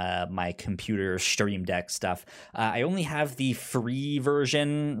my computer Stream Deck stuff. I only have the free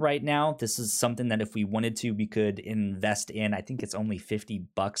version right now. This is something that if we wanted to, we could invest in. I think it's only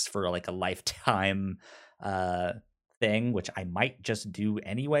 $50 for like a lifetime thing, which I might just do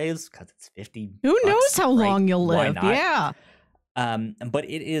anyways because it's $50. Who knows how long you'll live? Yeah. But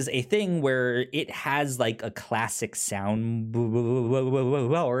it is a thing where it has like a classic soundboard.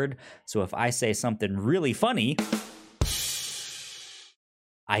 So if I say something really funny,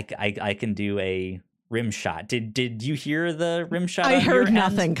 I can do a rim shot. Did you hear the rim shot? I heard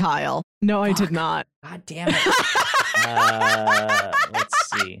nothing, Kyle. No, I did not. God damn it. Let's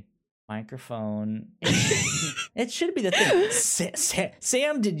see. Microphone. It should be the thing.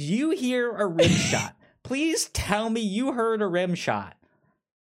 Sam, did you hear a rim shot? Please tell me you heard a rim shot.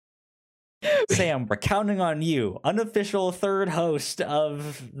 Sam, we're counting on you. Unofficial third host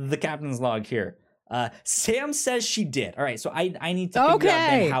of the Captain's Log here. Sam says she did. All right, so I need to figure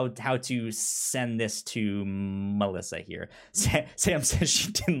out how to send this to Melissa here. Sam says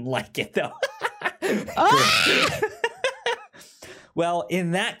she didn't like it, though. Well,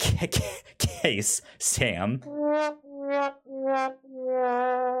 in that case, Sam,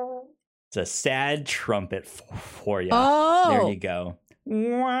 it's a sad trumpet for you. Oh. There you go.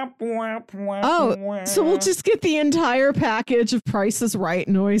 Oh, so we'll just get the entire package of Price is Right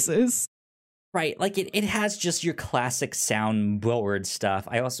noises. Right, like it has just your classic soundboard stuff.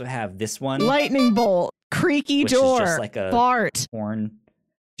 I also have this one. Lightning bolt, creaky door, just like a fart. Horn.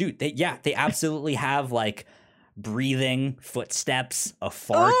 Dude, they absolutely have like breathing, footsteps, a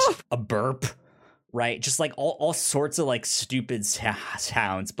fart, a burp, right? Just like all sorts of like stupid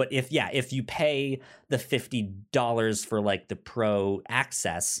sounds. But if you pay the $50 for like the pro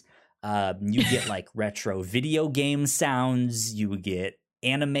access, you get like retro video game sounds, you get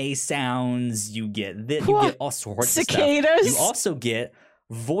anime sounds, you get all sorts of stuff. You also get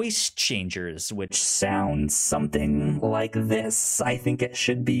voice changers, which sounds something like this. I think it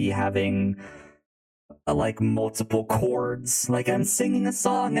should be having like multiple chords, like I'm singing a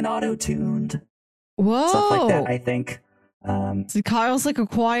song and auto-tuned. Whoa. Stuff like that, I think. So Kyle's like a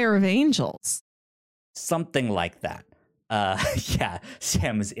choir of angels. Something like that. Yeah,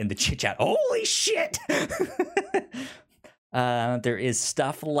 Sam is in the chit-chat. Holy shit! There is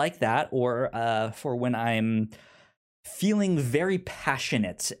stuff like that, or for when I'm feeling very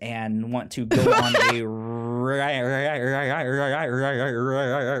passionate and want to go on a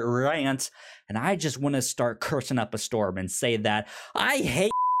rant, and I just want to start cursing up a storm and say that I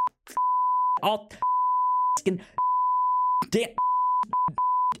hate all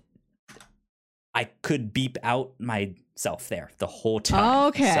I could beep out myself there the whole time.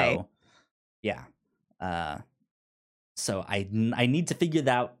 Okay. So, yeah. So I need to figure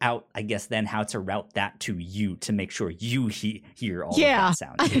that out, I guess, then how to route that to you to make sure you hear all of that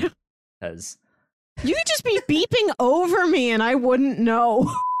sound. because you could just be beeping over me and I wouldn't know.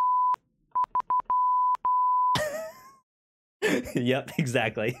 Yep,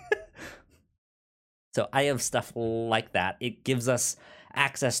 exactly. So I have stuff like that. It gives us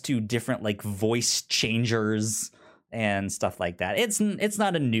access to different like voice changers and stuff like that. It's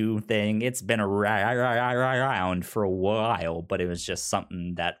not a new thing. It's been around for a while, but it was just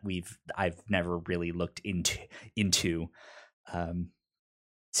something that I've never really looked into.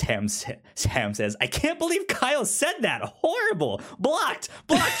 Sam says, I can't believe Kyle said that. Horrible. Blocked.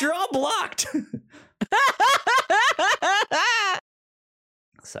 You're all blocked.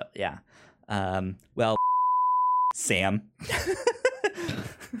 So yeah. Well, Sam.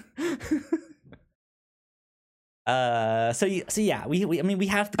 So yeah, we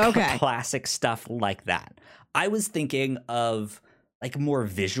have the classic stuff like that. I was thinking of like more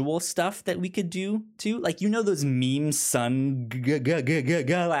visual stuff that we could do too, like those meme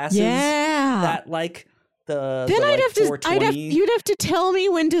sunglasses. Yeah, that like the then I'd have to you'd have to tell me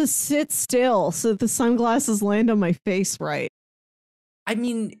when to sit still so that the sunglasses land on my face right. I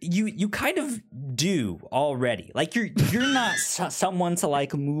mean, you kind of do already. Like you're not someone to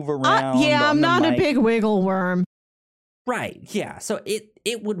like move around. Yeah, I'm not a big wiggle worm. Right. Yeah. So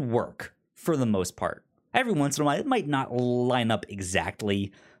it would work for the most part. Every once in a while, it might not line up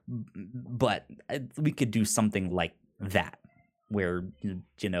exactly, but we could do something like that, where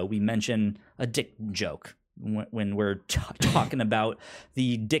we mention a dick joke when we're talking about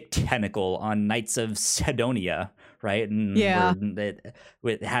the dick tentacle on Knights of Sidonia, right? And yeah,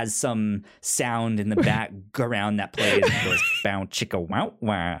 it has some sound in the background that plays, goes bow chicka wow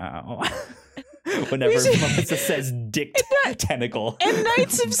wow. Whenever Melissa says dick tentacle. And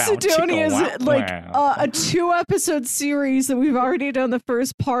Knights of Sidonia is like a 2-episode series that we've already done the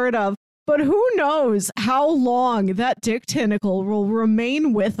first part of. But who knows how long that dick tentacle will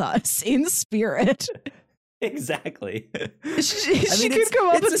remain with us in spirit. Exactly. She could come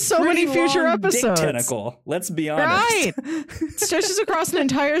up in so many future episodes. Dick tentacle. Let's be honest. Right. It stretches across an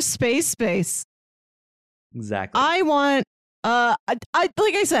entire space. Exactly. I want I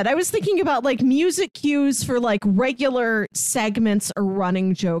like I said, I was thinking about like music cues for like regular segments or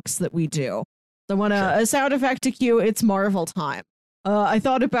running jokes that we do. I want a sound effect to cue it's Marvel time. I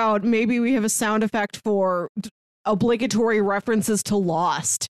thought about maybe we have a sound effect for obligatory references to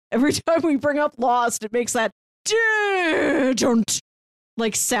Lost. Every time we bring up Lost, it makes that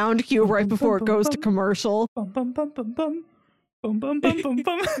like sound cue right before it goes to commercial. Bum, bum, bum, bum, bum. Boom, bum, bum, bum,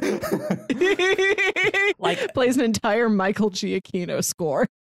 bum. Like plays an entire Michael Giacchino score.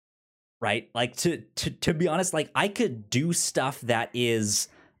 Right? Like to be honest, like I could do stuff that is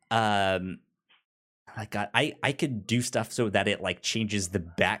like I could do stuff so that it like changes the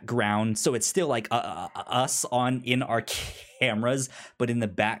background, so it's still like us in our cameras, but in the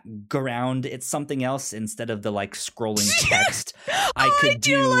background it's something else instead of the like scrolling text. I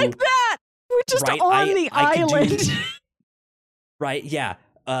do like that. We're just on the island. Right, yeah.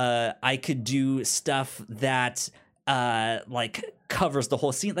 I could do stuff that like covers the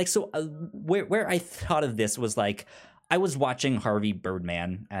whole scene. Like, so where I thought of this was like, I was watching Harvey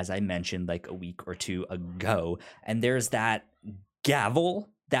Birdman, as I mentioned, like a week or two ago, and there's that gavel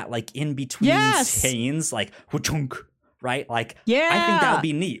that like in between scenes, like right? Like, I think that would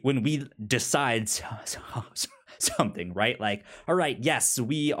be neat when we decide something, right? Like, all right, yes,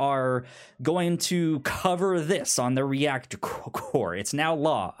 we are going to cover this on the reactor core. It's now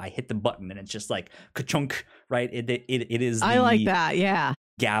law. I hit the button and it's just like ka-chunk, right? It is. I like that. Yeah.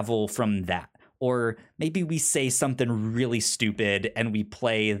 Gavel from that. Or maybe we say something really stupid and we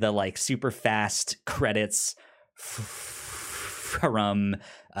play the like super fast credits from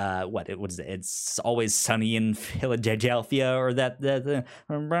it's Always Sunny in Philadelphia, or that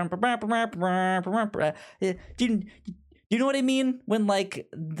do you know what I mean when like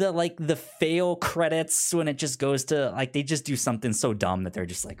the fail credits, when it just goes to like they just do something so dumb that they're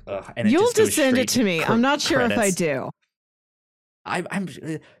just like ugh, and you'll just send it to me. I'm not sure credits. If I do. I'm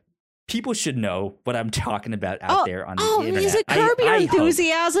people should know what I'm talking about out there on the internet. Is it Curb Your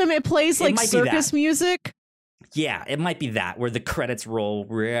Enthusiasm? It plays like circus music. Yeah, it might be that, where the credits roll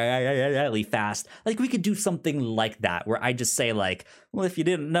really fast. Like, we could do something like that, where I just say, like, well, if you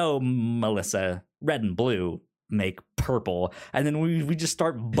didn't know, Melissa, red and blue make purple. And then we just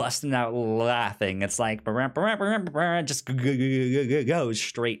start busting out laughing. It's like, just goes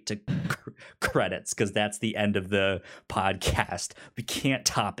straight to credits, because that's the end of the podcast. We can't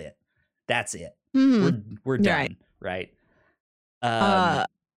top it. That's it. Mm-hmm. We're done, right?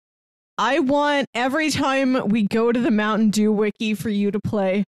 I want every time we go to the Mountain Dew wiki for you to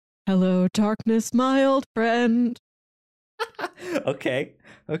play "Hello, Darkness, my old friend." Okay.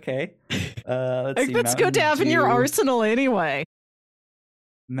 Let's see. That's good to have in your arsenal anyway.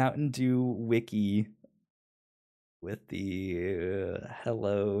 Mountain Dew wiki with the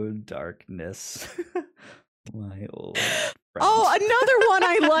hello darkness. My old friend. Oh, another one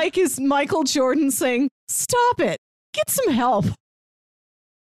I like is Michael Jordan saying, "Stop it. Get some help."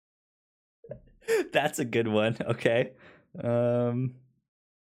 That's a good one. Okay. I'll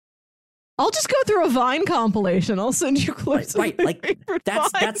just go through a Vine compilation. I'll send you clips. Right, like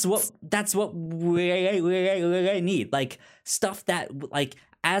that's what we need. Like stuff that like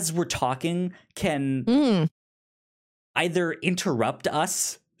as we're talking can either interrupt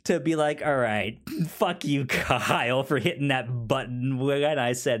us to be like, all right, fuck you, Kyle, for hitting that button when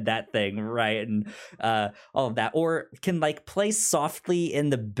I said that thing, right, and all of that, or can like play softly in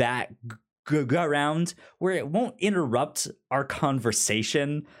the background where it won't interrupt our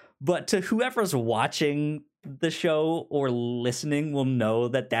conversation. But to whoever's watching the show or listening will know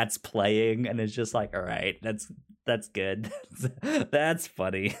that that's playing, and it's just like, all right, that's good. That's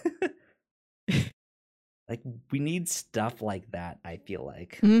funny. Like we need stuff like that. I feel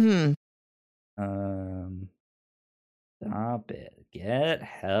like. Stop it. Get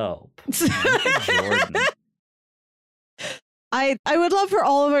help. Jordan. I would love for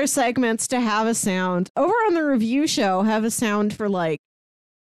all of our segments to have a sound. Over on the review show, have a sound for like,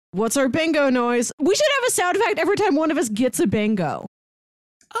 what's our bingo noise? We should have a sound effect every time one of us gets a bingo.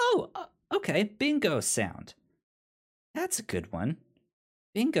 Oh, okay. Bingo sound. That's a good one.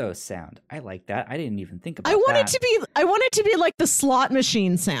 Bingo sound. I like that. I didn't even think about that. I want it to be like the slot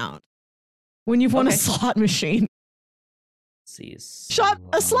machine sound. When you've won a slot machine. See, a slot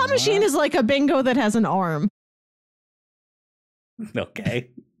machine is like a bingo that has an arm.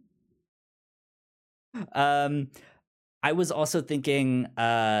 Okay. I was also thinking,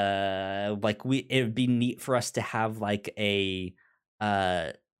 like it would be neat for us to have like a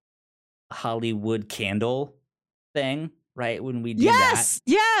Hollywood candle thing, right? When we do that.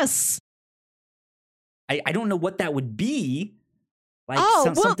 Yes. I don't know what that would be. Like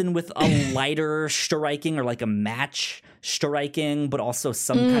something with a lighter striking or like a match striking, but also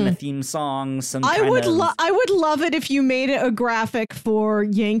some kind of theme song. I would love it if you made it a graphic for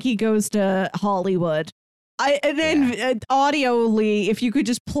Yankee Goes to Hollywood. Audioly, if you could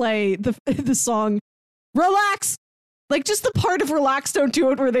just play the song "Relax," like just the part of "Relax, Don't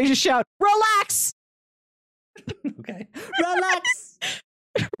Do It" where they just shout "Relax." Okay, relax,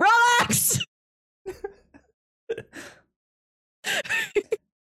 relax.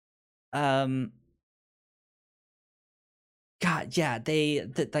 God, yeah,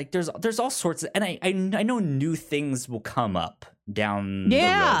 like there's all sorts of, and I know new things will come up down the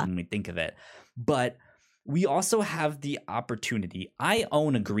road when we think of it, but we also have the opportunity. I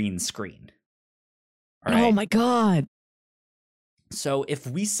own a green screen. All right? Oh my God. So if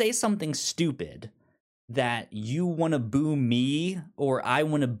we say something stupid that you want to boo me or I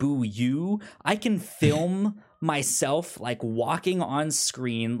want to boo you, I can film myself like walking on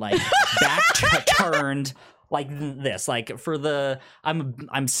screen, like back turned like this, like for the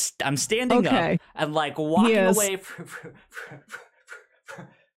I'm standing up and like walking away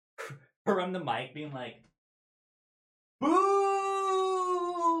from the mic, being like,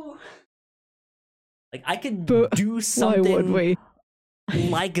 boo! Like I could do something. Why would we?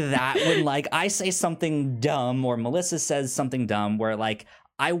 Like that when like I say something dumb or Melissa says something dumb where like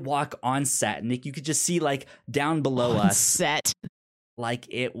I walk on set and you could just see like down below us set like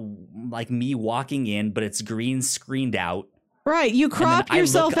me walking in, but it's green screened out. Right, you crop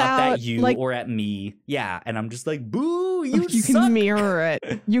yourself out at you like, or at me. Yeah, and I'm just like, boo, you suck. Can mirror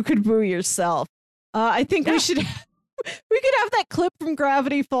it. You could boo yourself. I think we could have that clip from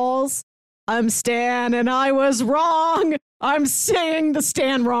Gravity Falls. I'm Stan and I was wrong. I'm singing the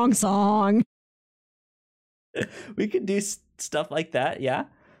Stan Wrong song. We could do stuff like that, yeah.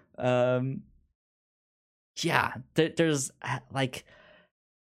 There's like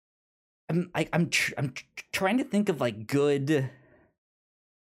I'm trying to think of like good,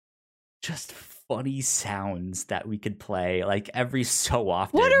 just funny sounds that we could play like every so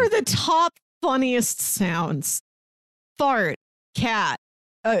often. What are the top funniest sounds? Fart, cat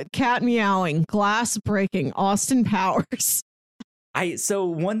meowing, glass breaking, Austin Powers. So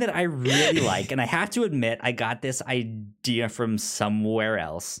one that I really like, and I have to admit, I got this idea from somewhere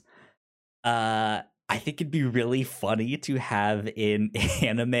else. I think it'd be really funny to have an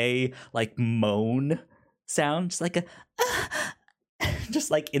anime like moan sound, just like a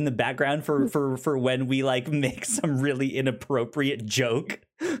just like in the background for when we like make some really inappropriate joke.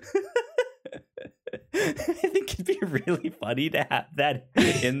 I think it'd be really funny to have that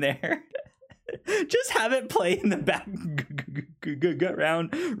in there. Just have it play in the background go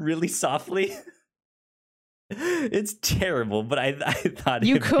around really softly. It's terrible, but I thought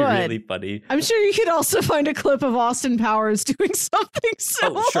it'd be really funny. I'm sure you could also find a clip of Austin Powers doing something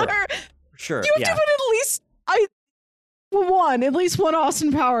similar. Oh, sure. You have to put at least one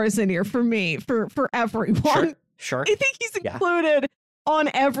Austin Powers in here for me, for everyone. Sure. I think he's included on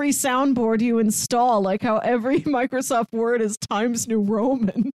every soundboard you install, like how every Microsoft Word is Times New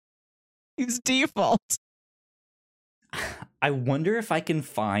Roman. He's default. I wonder if I can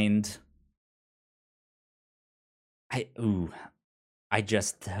find... I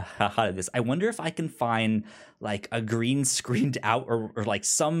just thought of this. I wonder if I can find like a green screened out or like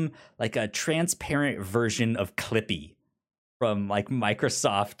some like a transparent version of Clippy from like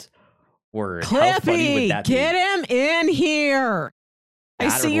Microsoft Word. Clippy, how funny would that get him in here. I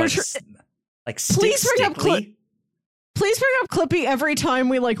see your please bring up Clippy every time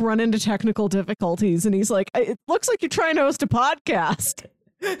we like run into technical difficulties, and he's like, "It looks like you're trying to host a podcast."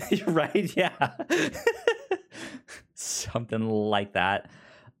 You're right, yeah. Something like that.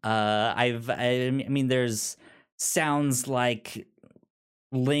 I mean, there's sounds like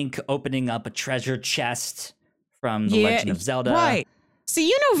Link opening up a treasure chest from The Legend of Zelda. Right. See,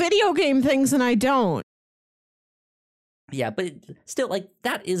 you know video game things and I don't. Yeah, but still, like,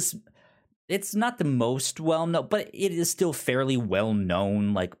 it's not the most well-known, but it is still fairly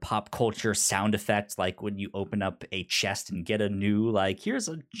well-known, like, pop culture sound effects, like when you open up a chest and get a new, like, here's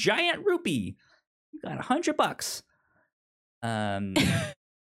a giant rupee. You got $100. I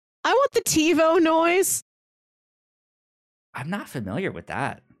want the TiVo noise. I'm not familiar with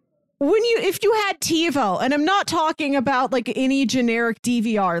that. If you had TiVo, and I'm not talking about like any generic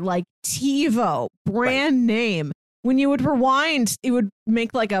DVR, like TiVo, brand name, when you would rewind, it would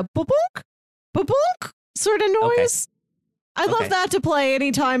make like a ba-bonk, ba-bonk sort of noise. Okay. I love that to play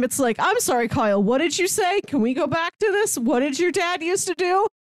anytime it's like, I'm sorry, Kyle, what did you say? Can we go back to this? What did your dad used to do?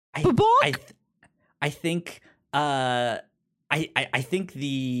 Ba-bonk? I think I think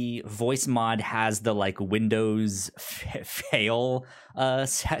the voice mod has the like Windows fail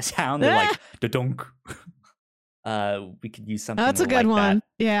sound. They're like da-dunk. We could use something. That's a good one.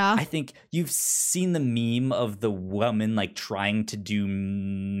 That. Yeah. I think you've seen the meme of the woman like trying to do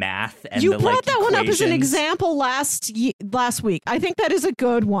math, and you brought that one up as an example last week. I think that is a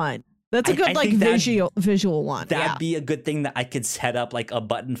good one. That's a good visual one. That'd be a good thing that I could set up like a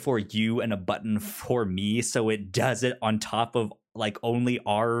button for you and a button for me, so it does it on top of like only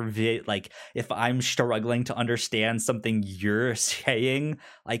our like if I'm struggling to understand something you're saying,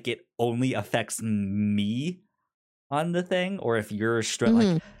 like it only affects me on the thing, or if you're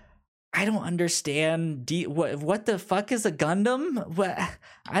like I don't understand. What the fuck is a Gundam? What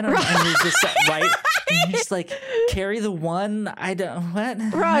I don't know. And you just right. And you just like carry the one. I don't what.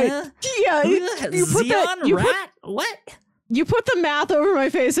 Right? Huh? Yeah. You put Xeon rat. What? You put the math over my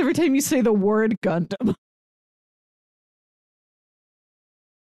face every time you say the word Gundam.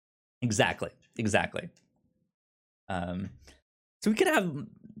 Exactly. So we could have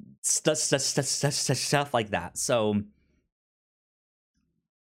stuff like that. So.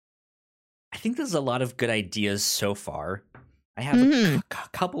 I think there's a lot of good ideas so far. I have a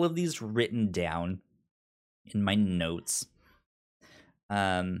couple of these written down in my notes.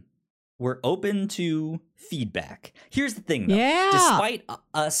 We're open to feedback. Here's the thing, though. Yeah. Despite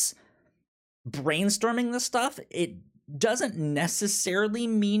us brainstorming this stuff, it doesn't necessarily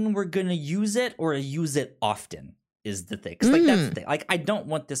mean we're going to use it or use it often, is the thing. 'Cause, like, that's the thing. Like, I don't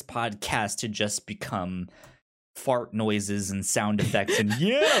want this podcast to just become fart noises and sound effects and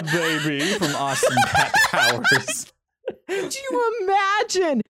yeah baby from Austin Powers. Could you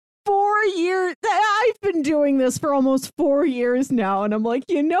imagine 4 years? I've been doing this for almost 4 years now, and I'm like,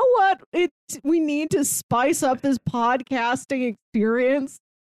 you know what, we need to spice up this podcasting experience.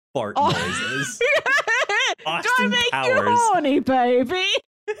 Fart noises. Austin Do I make Powers. you horny, baby?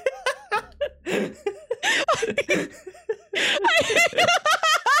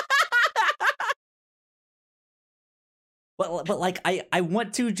 But like I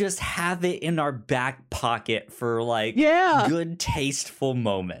want to just have it in our back pocket for like good tasteful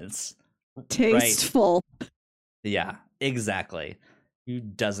moments. Tasteful. Right? Yeah, exactly. Who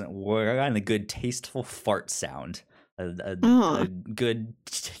doesn't work on a good tasteful fart sound? A good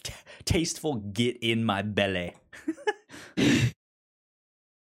tasteful get in my belly.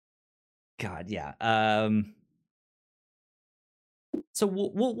 God, yeah. So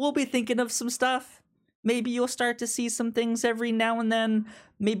we'll be thinking of some stuff. Maybe you'll start to see some things every now and then.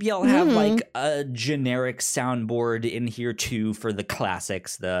 Maybe I'll have like a generic soundboard in here too for the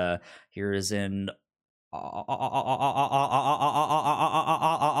classics. Here's an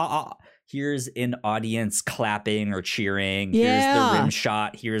here's an audience clapping or cheering. Yeah. Here's the rim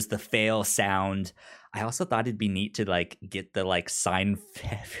shot. Here's the fail sound. I also thought it'd be neat to like get the like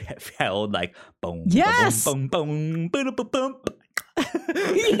Seinfeld like boom, yes, boom, boom, boom, boom, boom.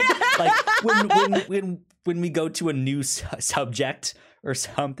 Yeah. Like when we go to a new subject or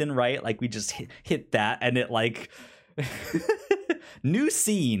something, right? Like we just hit that and it like new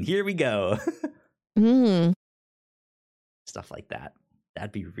scene. Here we go. Stuff like that.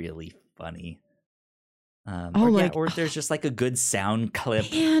 That'd be really funny. Or there's just like a good sound clip,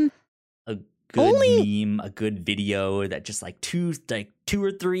 man. a good meme, a good video that just like 2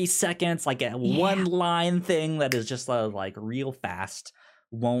 or 3 seconds, like a one line thing that is just like real fast,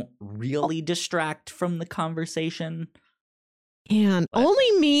 won't really distract from the conversation. And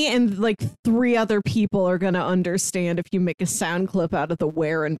only me and like 3 other people are gonna understand if you make a sound clip out of the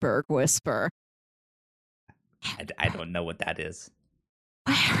Warenberg whisper. I don't know what that is.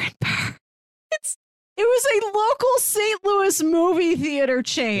 Warenberg. It was a local St. Louis movie theater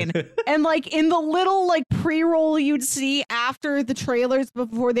chain. And like in the little like pre-roll you'd see after the trailers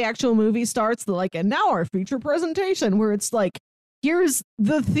before the actual movie starts, like, and now our feature presentation, where it's like, here's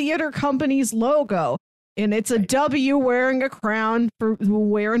the theater company's logo. And it's a W wearing a crown for the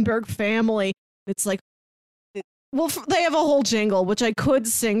Warenberg family. It's like, well, they have a whole jingle, which I could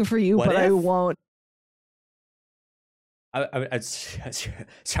sing for you, but I won't.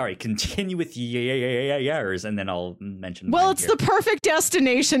 Sorry, continue with yours, and then I'll mention. Well, it's the perfect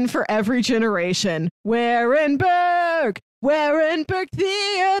destination for every generation. Warenberg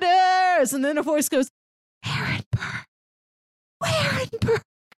Theaters, and then a voice goes, Warenberg.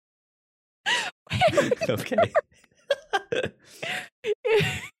 Okay.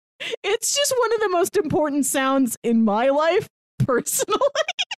 It's just one of the most important sounds in my life, personally.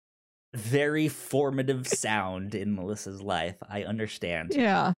 Very formative sound in Melissa's life. I understand.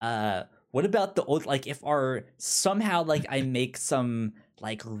 Yeah. What about the old, like, if somehow like I make some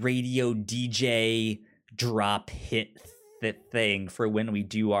like radio DJ drop hit thing for when we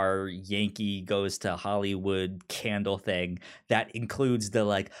do our Yankee Goes to Hollywood candle thing that includes the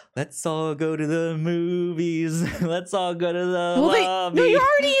like, let's all go to the movies, let's all go to the lobby. No,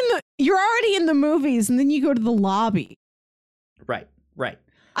 you're already in the movies, and then you go to the lobby. Right.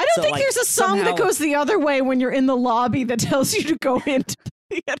 I don't think there's a song that goes the other way when you're in the lobby that tells you to go into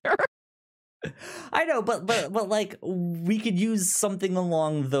the theater. I know, but like we could use something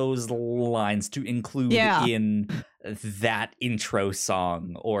along those lines to include in that intro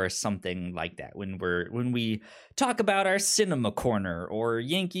song or something like that when we talk about our cinema corner or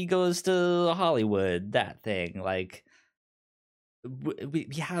Yankee Goes to Hollywood, that thing. Like we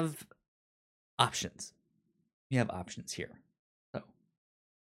have options. We have options here. So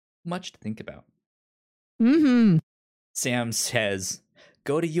much to think about. Sam says,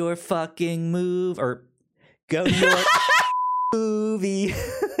 go to your fucking move, or go to your movie.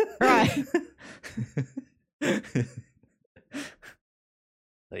 Right.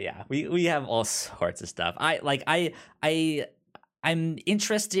 So yeah, we have all sorts of stuff. I'm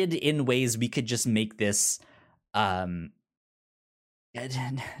interested in ways we could just make this not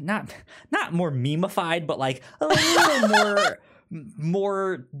more memeified, but like a little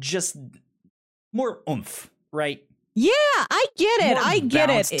more oomph, right? Yeah, I get it. I get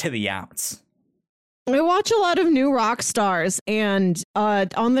it. To the ounce. I watch a lot of new rock stars, and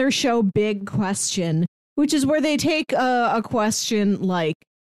on their show Big Question, which is where they take a question like,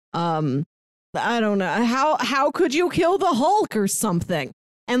 I don't know, how could you kill the Hulk or something?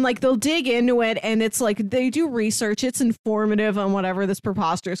 And like they'll dig into it, and it's like they do research. It's informative on whatever this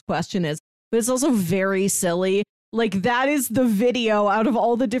preposterous question is, but it's also very silly. Like that is the video out of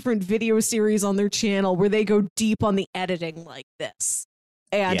all the different video series on their channel where they go deep on the editing like this.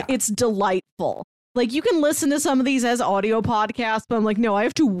 And it's delightful. Like you can listen to some of these as audio podcasts, but I'm like, no, I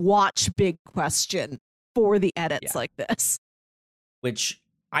have to watch Big Question for the edits like this. Which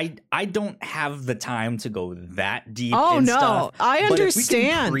I don't have the time to go that deep. Oh in no, stuff, I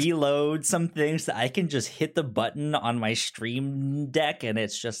understand. But if we can preload some things that I can just hit the button on my Stream Deck and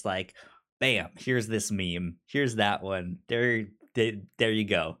it's just like, bam, here's this meme. Here's that one. There you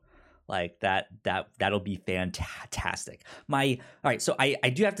go. Like that'll be fantastic. All right, so I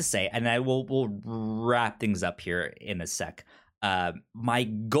do have to say, and we'll wrap things up here in a sec. My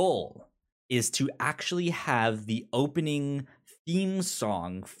goal is to actually have the opening theme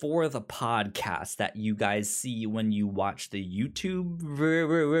song for the podcast that you guys see when you watch the YouTube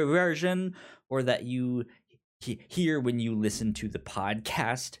version, or that you hear when you listen to the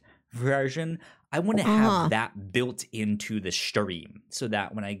podcast version. I want to have that built into the stream so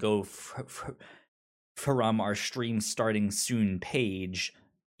that when I go from our stream starting soon page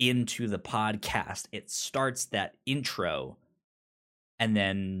into the podcast. It starts that intro, and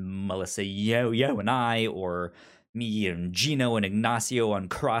then Melissa, Yo, and I, or me and Gino and Ignacio on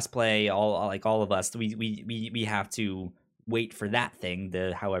crossplay, all of us, we have to wait for that thing,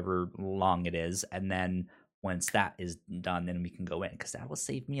 the however long it is, and then once that is done, then we can go in, because that will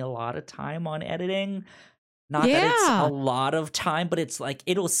save me a lot of time on editing. Not that it's a lot of time, but it's like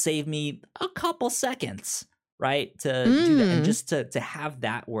it'll save me a couple seconds, right? To do that, and just to have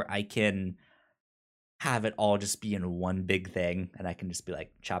that where I can have it all just be in one big thing, and I can just be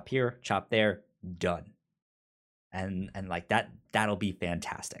like, chop here, chop there, done. And like that'll be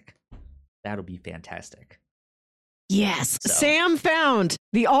fantastic. That'll be fantastic. Yes. So. Sam found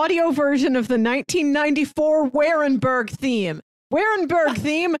the audio version of the 1994 Warenberg theme. Warenberg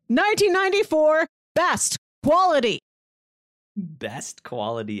theme, 1994, best quality. Best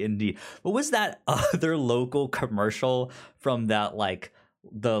quality indeed. What was that other local commercial from that, like,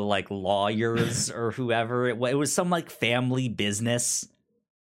 the like lawyers or whoever? It was some like family business,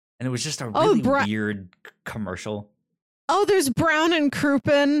 and it was just a really weird commercial. Oh, there's Brown and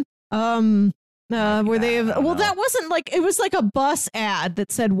Crouppen. Where they have, well, that wasn't like, it was like a bus ad that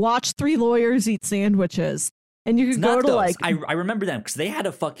said, watch 3 lawyers eat sandwiches. And you could go to those. Like, I remember them because they had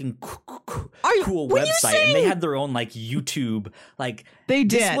a fucking cool website, and they had their own like YouTube. Like, they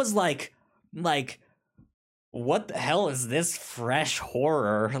did. This was like, what the hell is this fresh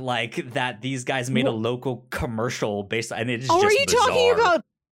horror? Like, that these guys made a local commercial based on, and it's just are you bizarre. Talking about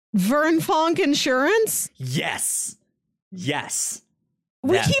Vern Fonk Insurance? Yes.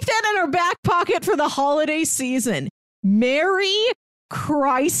 We keep that in our back pocket for the holiday season. Merry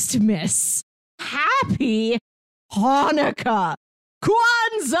Christmas. Happy Hanukkah.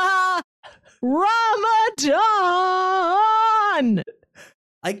 Kwanzaa. Ramadan.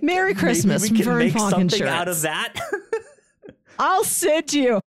 Merry Christmas. Maybe we can make something Insurance. out of that. I'll send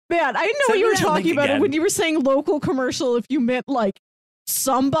you. Man, I didn't know what you were talking about when you were saying local commercial, if you meant like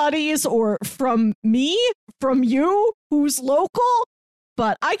somebody's or from me, from you, who's local.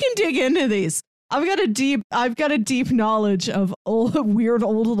 But I can dig into these. I've got a deep knowledge of weird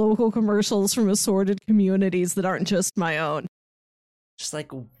old local commercials from assorted communities that aren't just my own. Just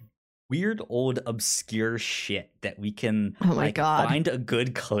like weird old obscure shit that we can God. Find a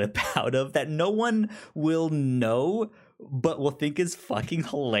good clip out of that no one will know but will think is fucking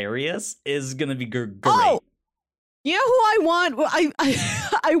hilarious is gonna be great. Oh, you know who I want?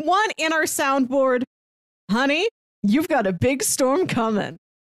 I want in our soundboard, honey. You've got a big storm coming.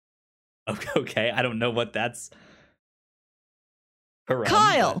 Okay, I don't know what that's around,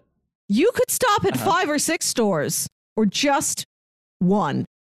 Kyle, you could stop at 5 or 6 stores, or just one.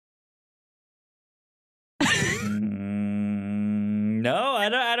 No,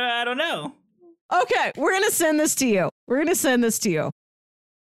 I don't know. Okay, we're gonna send this to you.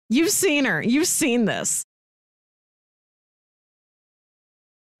 You've seen her. You've seen this.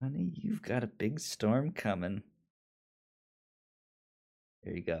 Honey, you've got a big storm coming.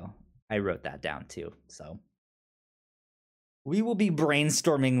 There you go. I wrote that down too. So we will be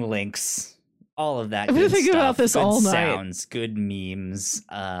brainstorming links, all of that. I'm gonna think about this all night. Sounds, good memes.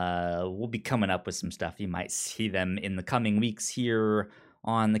 We'll be coming up with some stuff. You might see them in the coming weeks here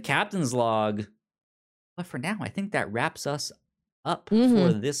on the Captain's Log. But for now, I think that wraps us up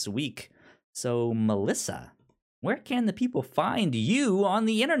for this week. So, Melissa, where can the people find you on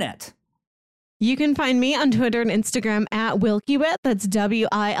the internet? You can find me on Twitter and Instagram at Wilkywit. That's WILKYWIT.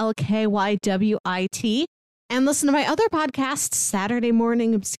 And listen to my other podcast, Saturday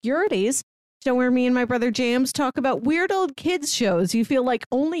Morning Obscurities, show where me and my brother James talk about weird old kids shows you feel like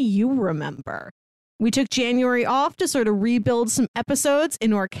only you remember. We took January off to sort of rebuild some episodes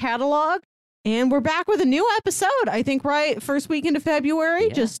in our catalog. And we're back with a new episode, I think, right? First weekend of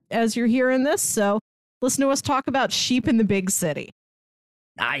February, just as you're hearing this. So listen to us talk about sheep in the big city.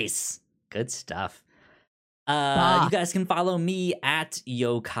 Nice. Good stuff. You guys can follow me at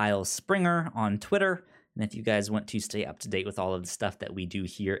YoKyleSpringer on Twitter. And if you guys want to stay up to date with all of the stuff that we do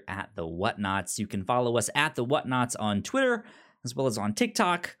here at The Whatnots, you can follow us at The Whatnots on Twitter, as well as on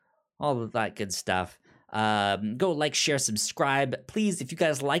TikTok, all of that good stuff. Go like, share, subscribe. Please, if you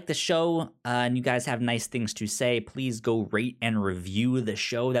guys like the show and you guys have nice things to say, please go rate and review the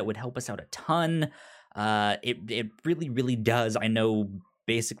show. That would help us out a ton. It really, really does. I know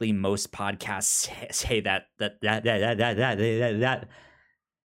basically most podcasts say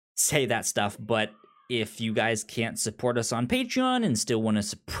say that stuff, but if you guys can't support us on Patreon and still want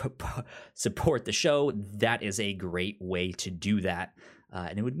to support the show, that is a great way to do that.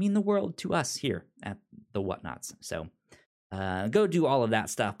 And it would mean the world to us here at The Whatnots. So go do all of that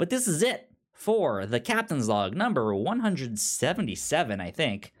stuff. But this is it for the Captain's Log number 177, I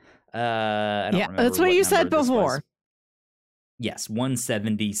think. I don't remember that's what you said before. Yes,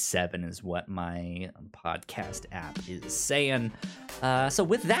 177 is what my podcast app is saying. So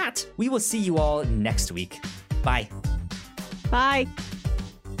with that, we will see you all next week. Bye. Bye.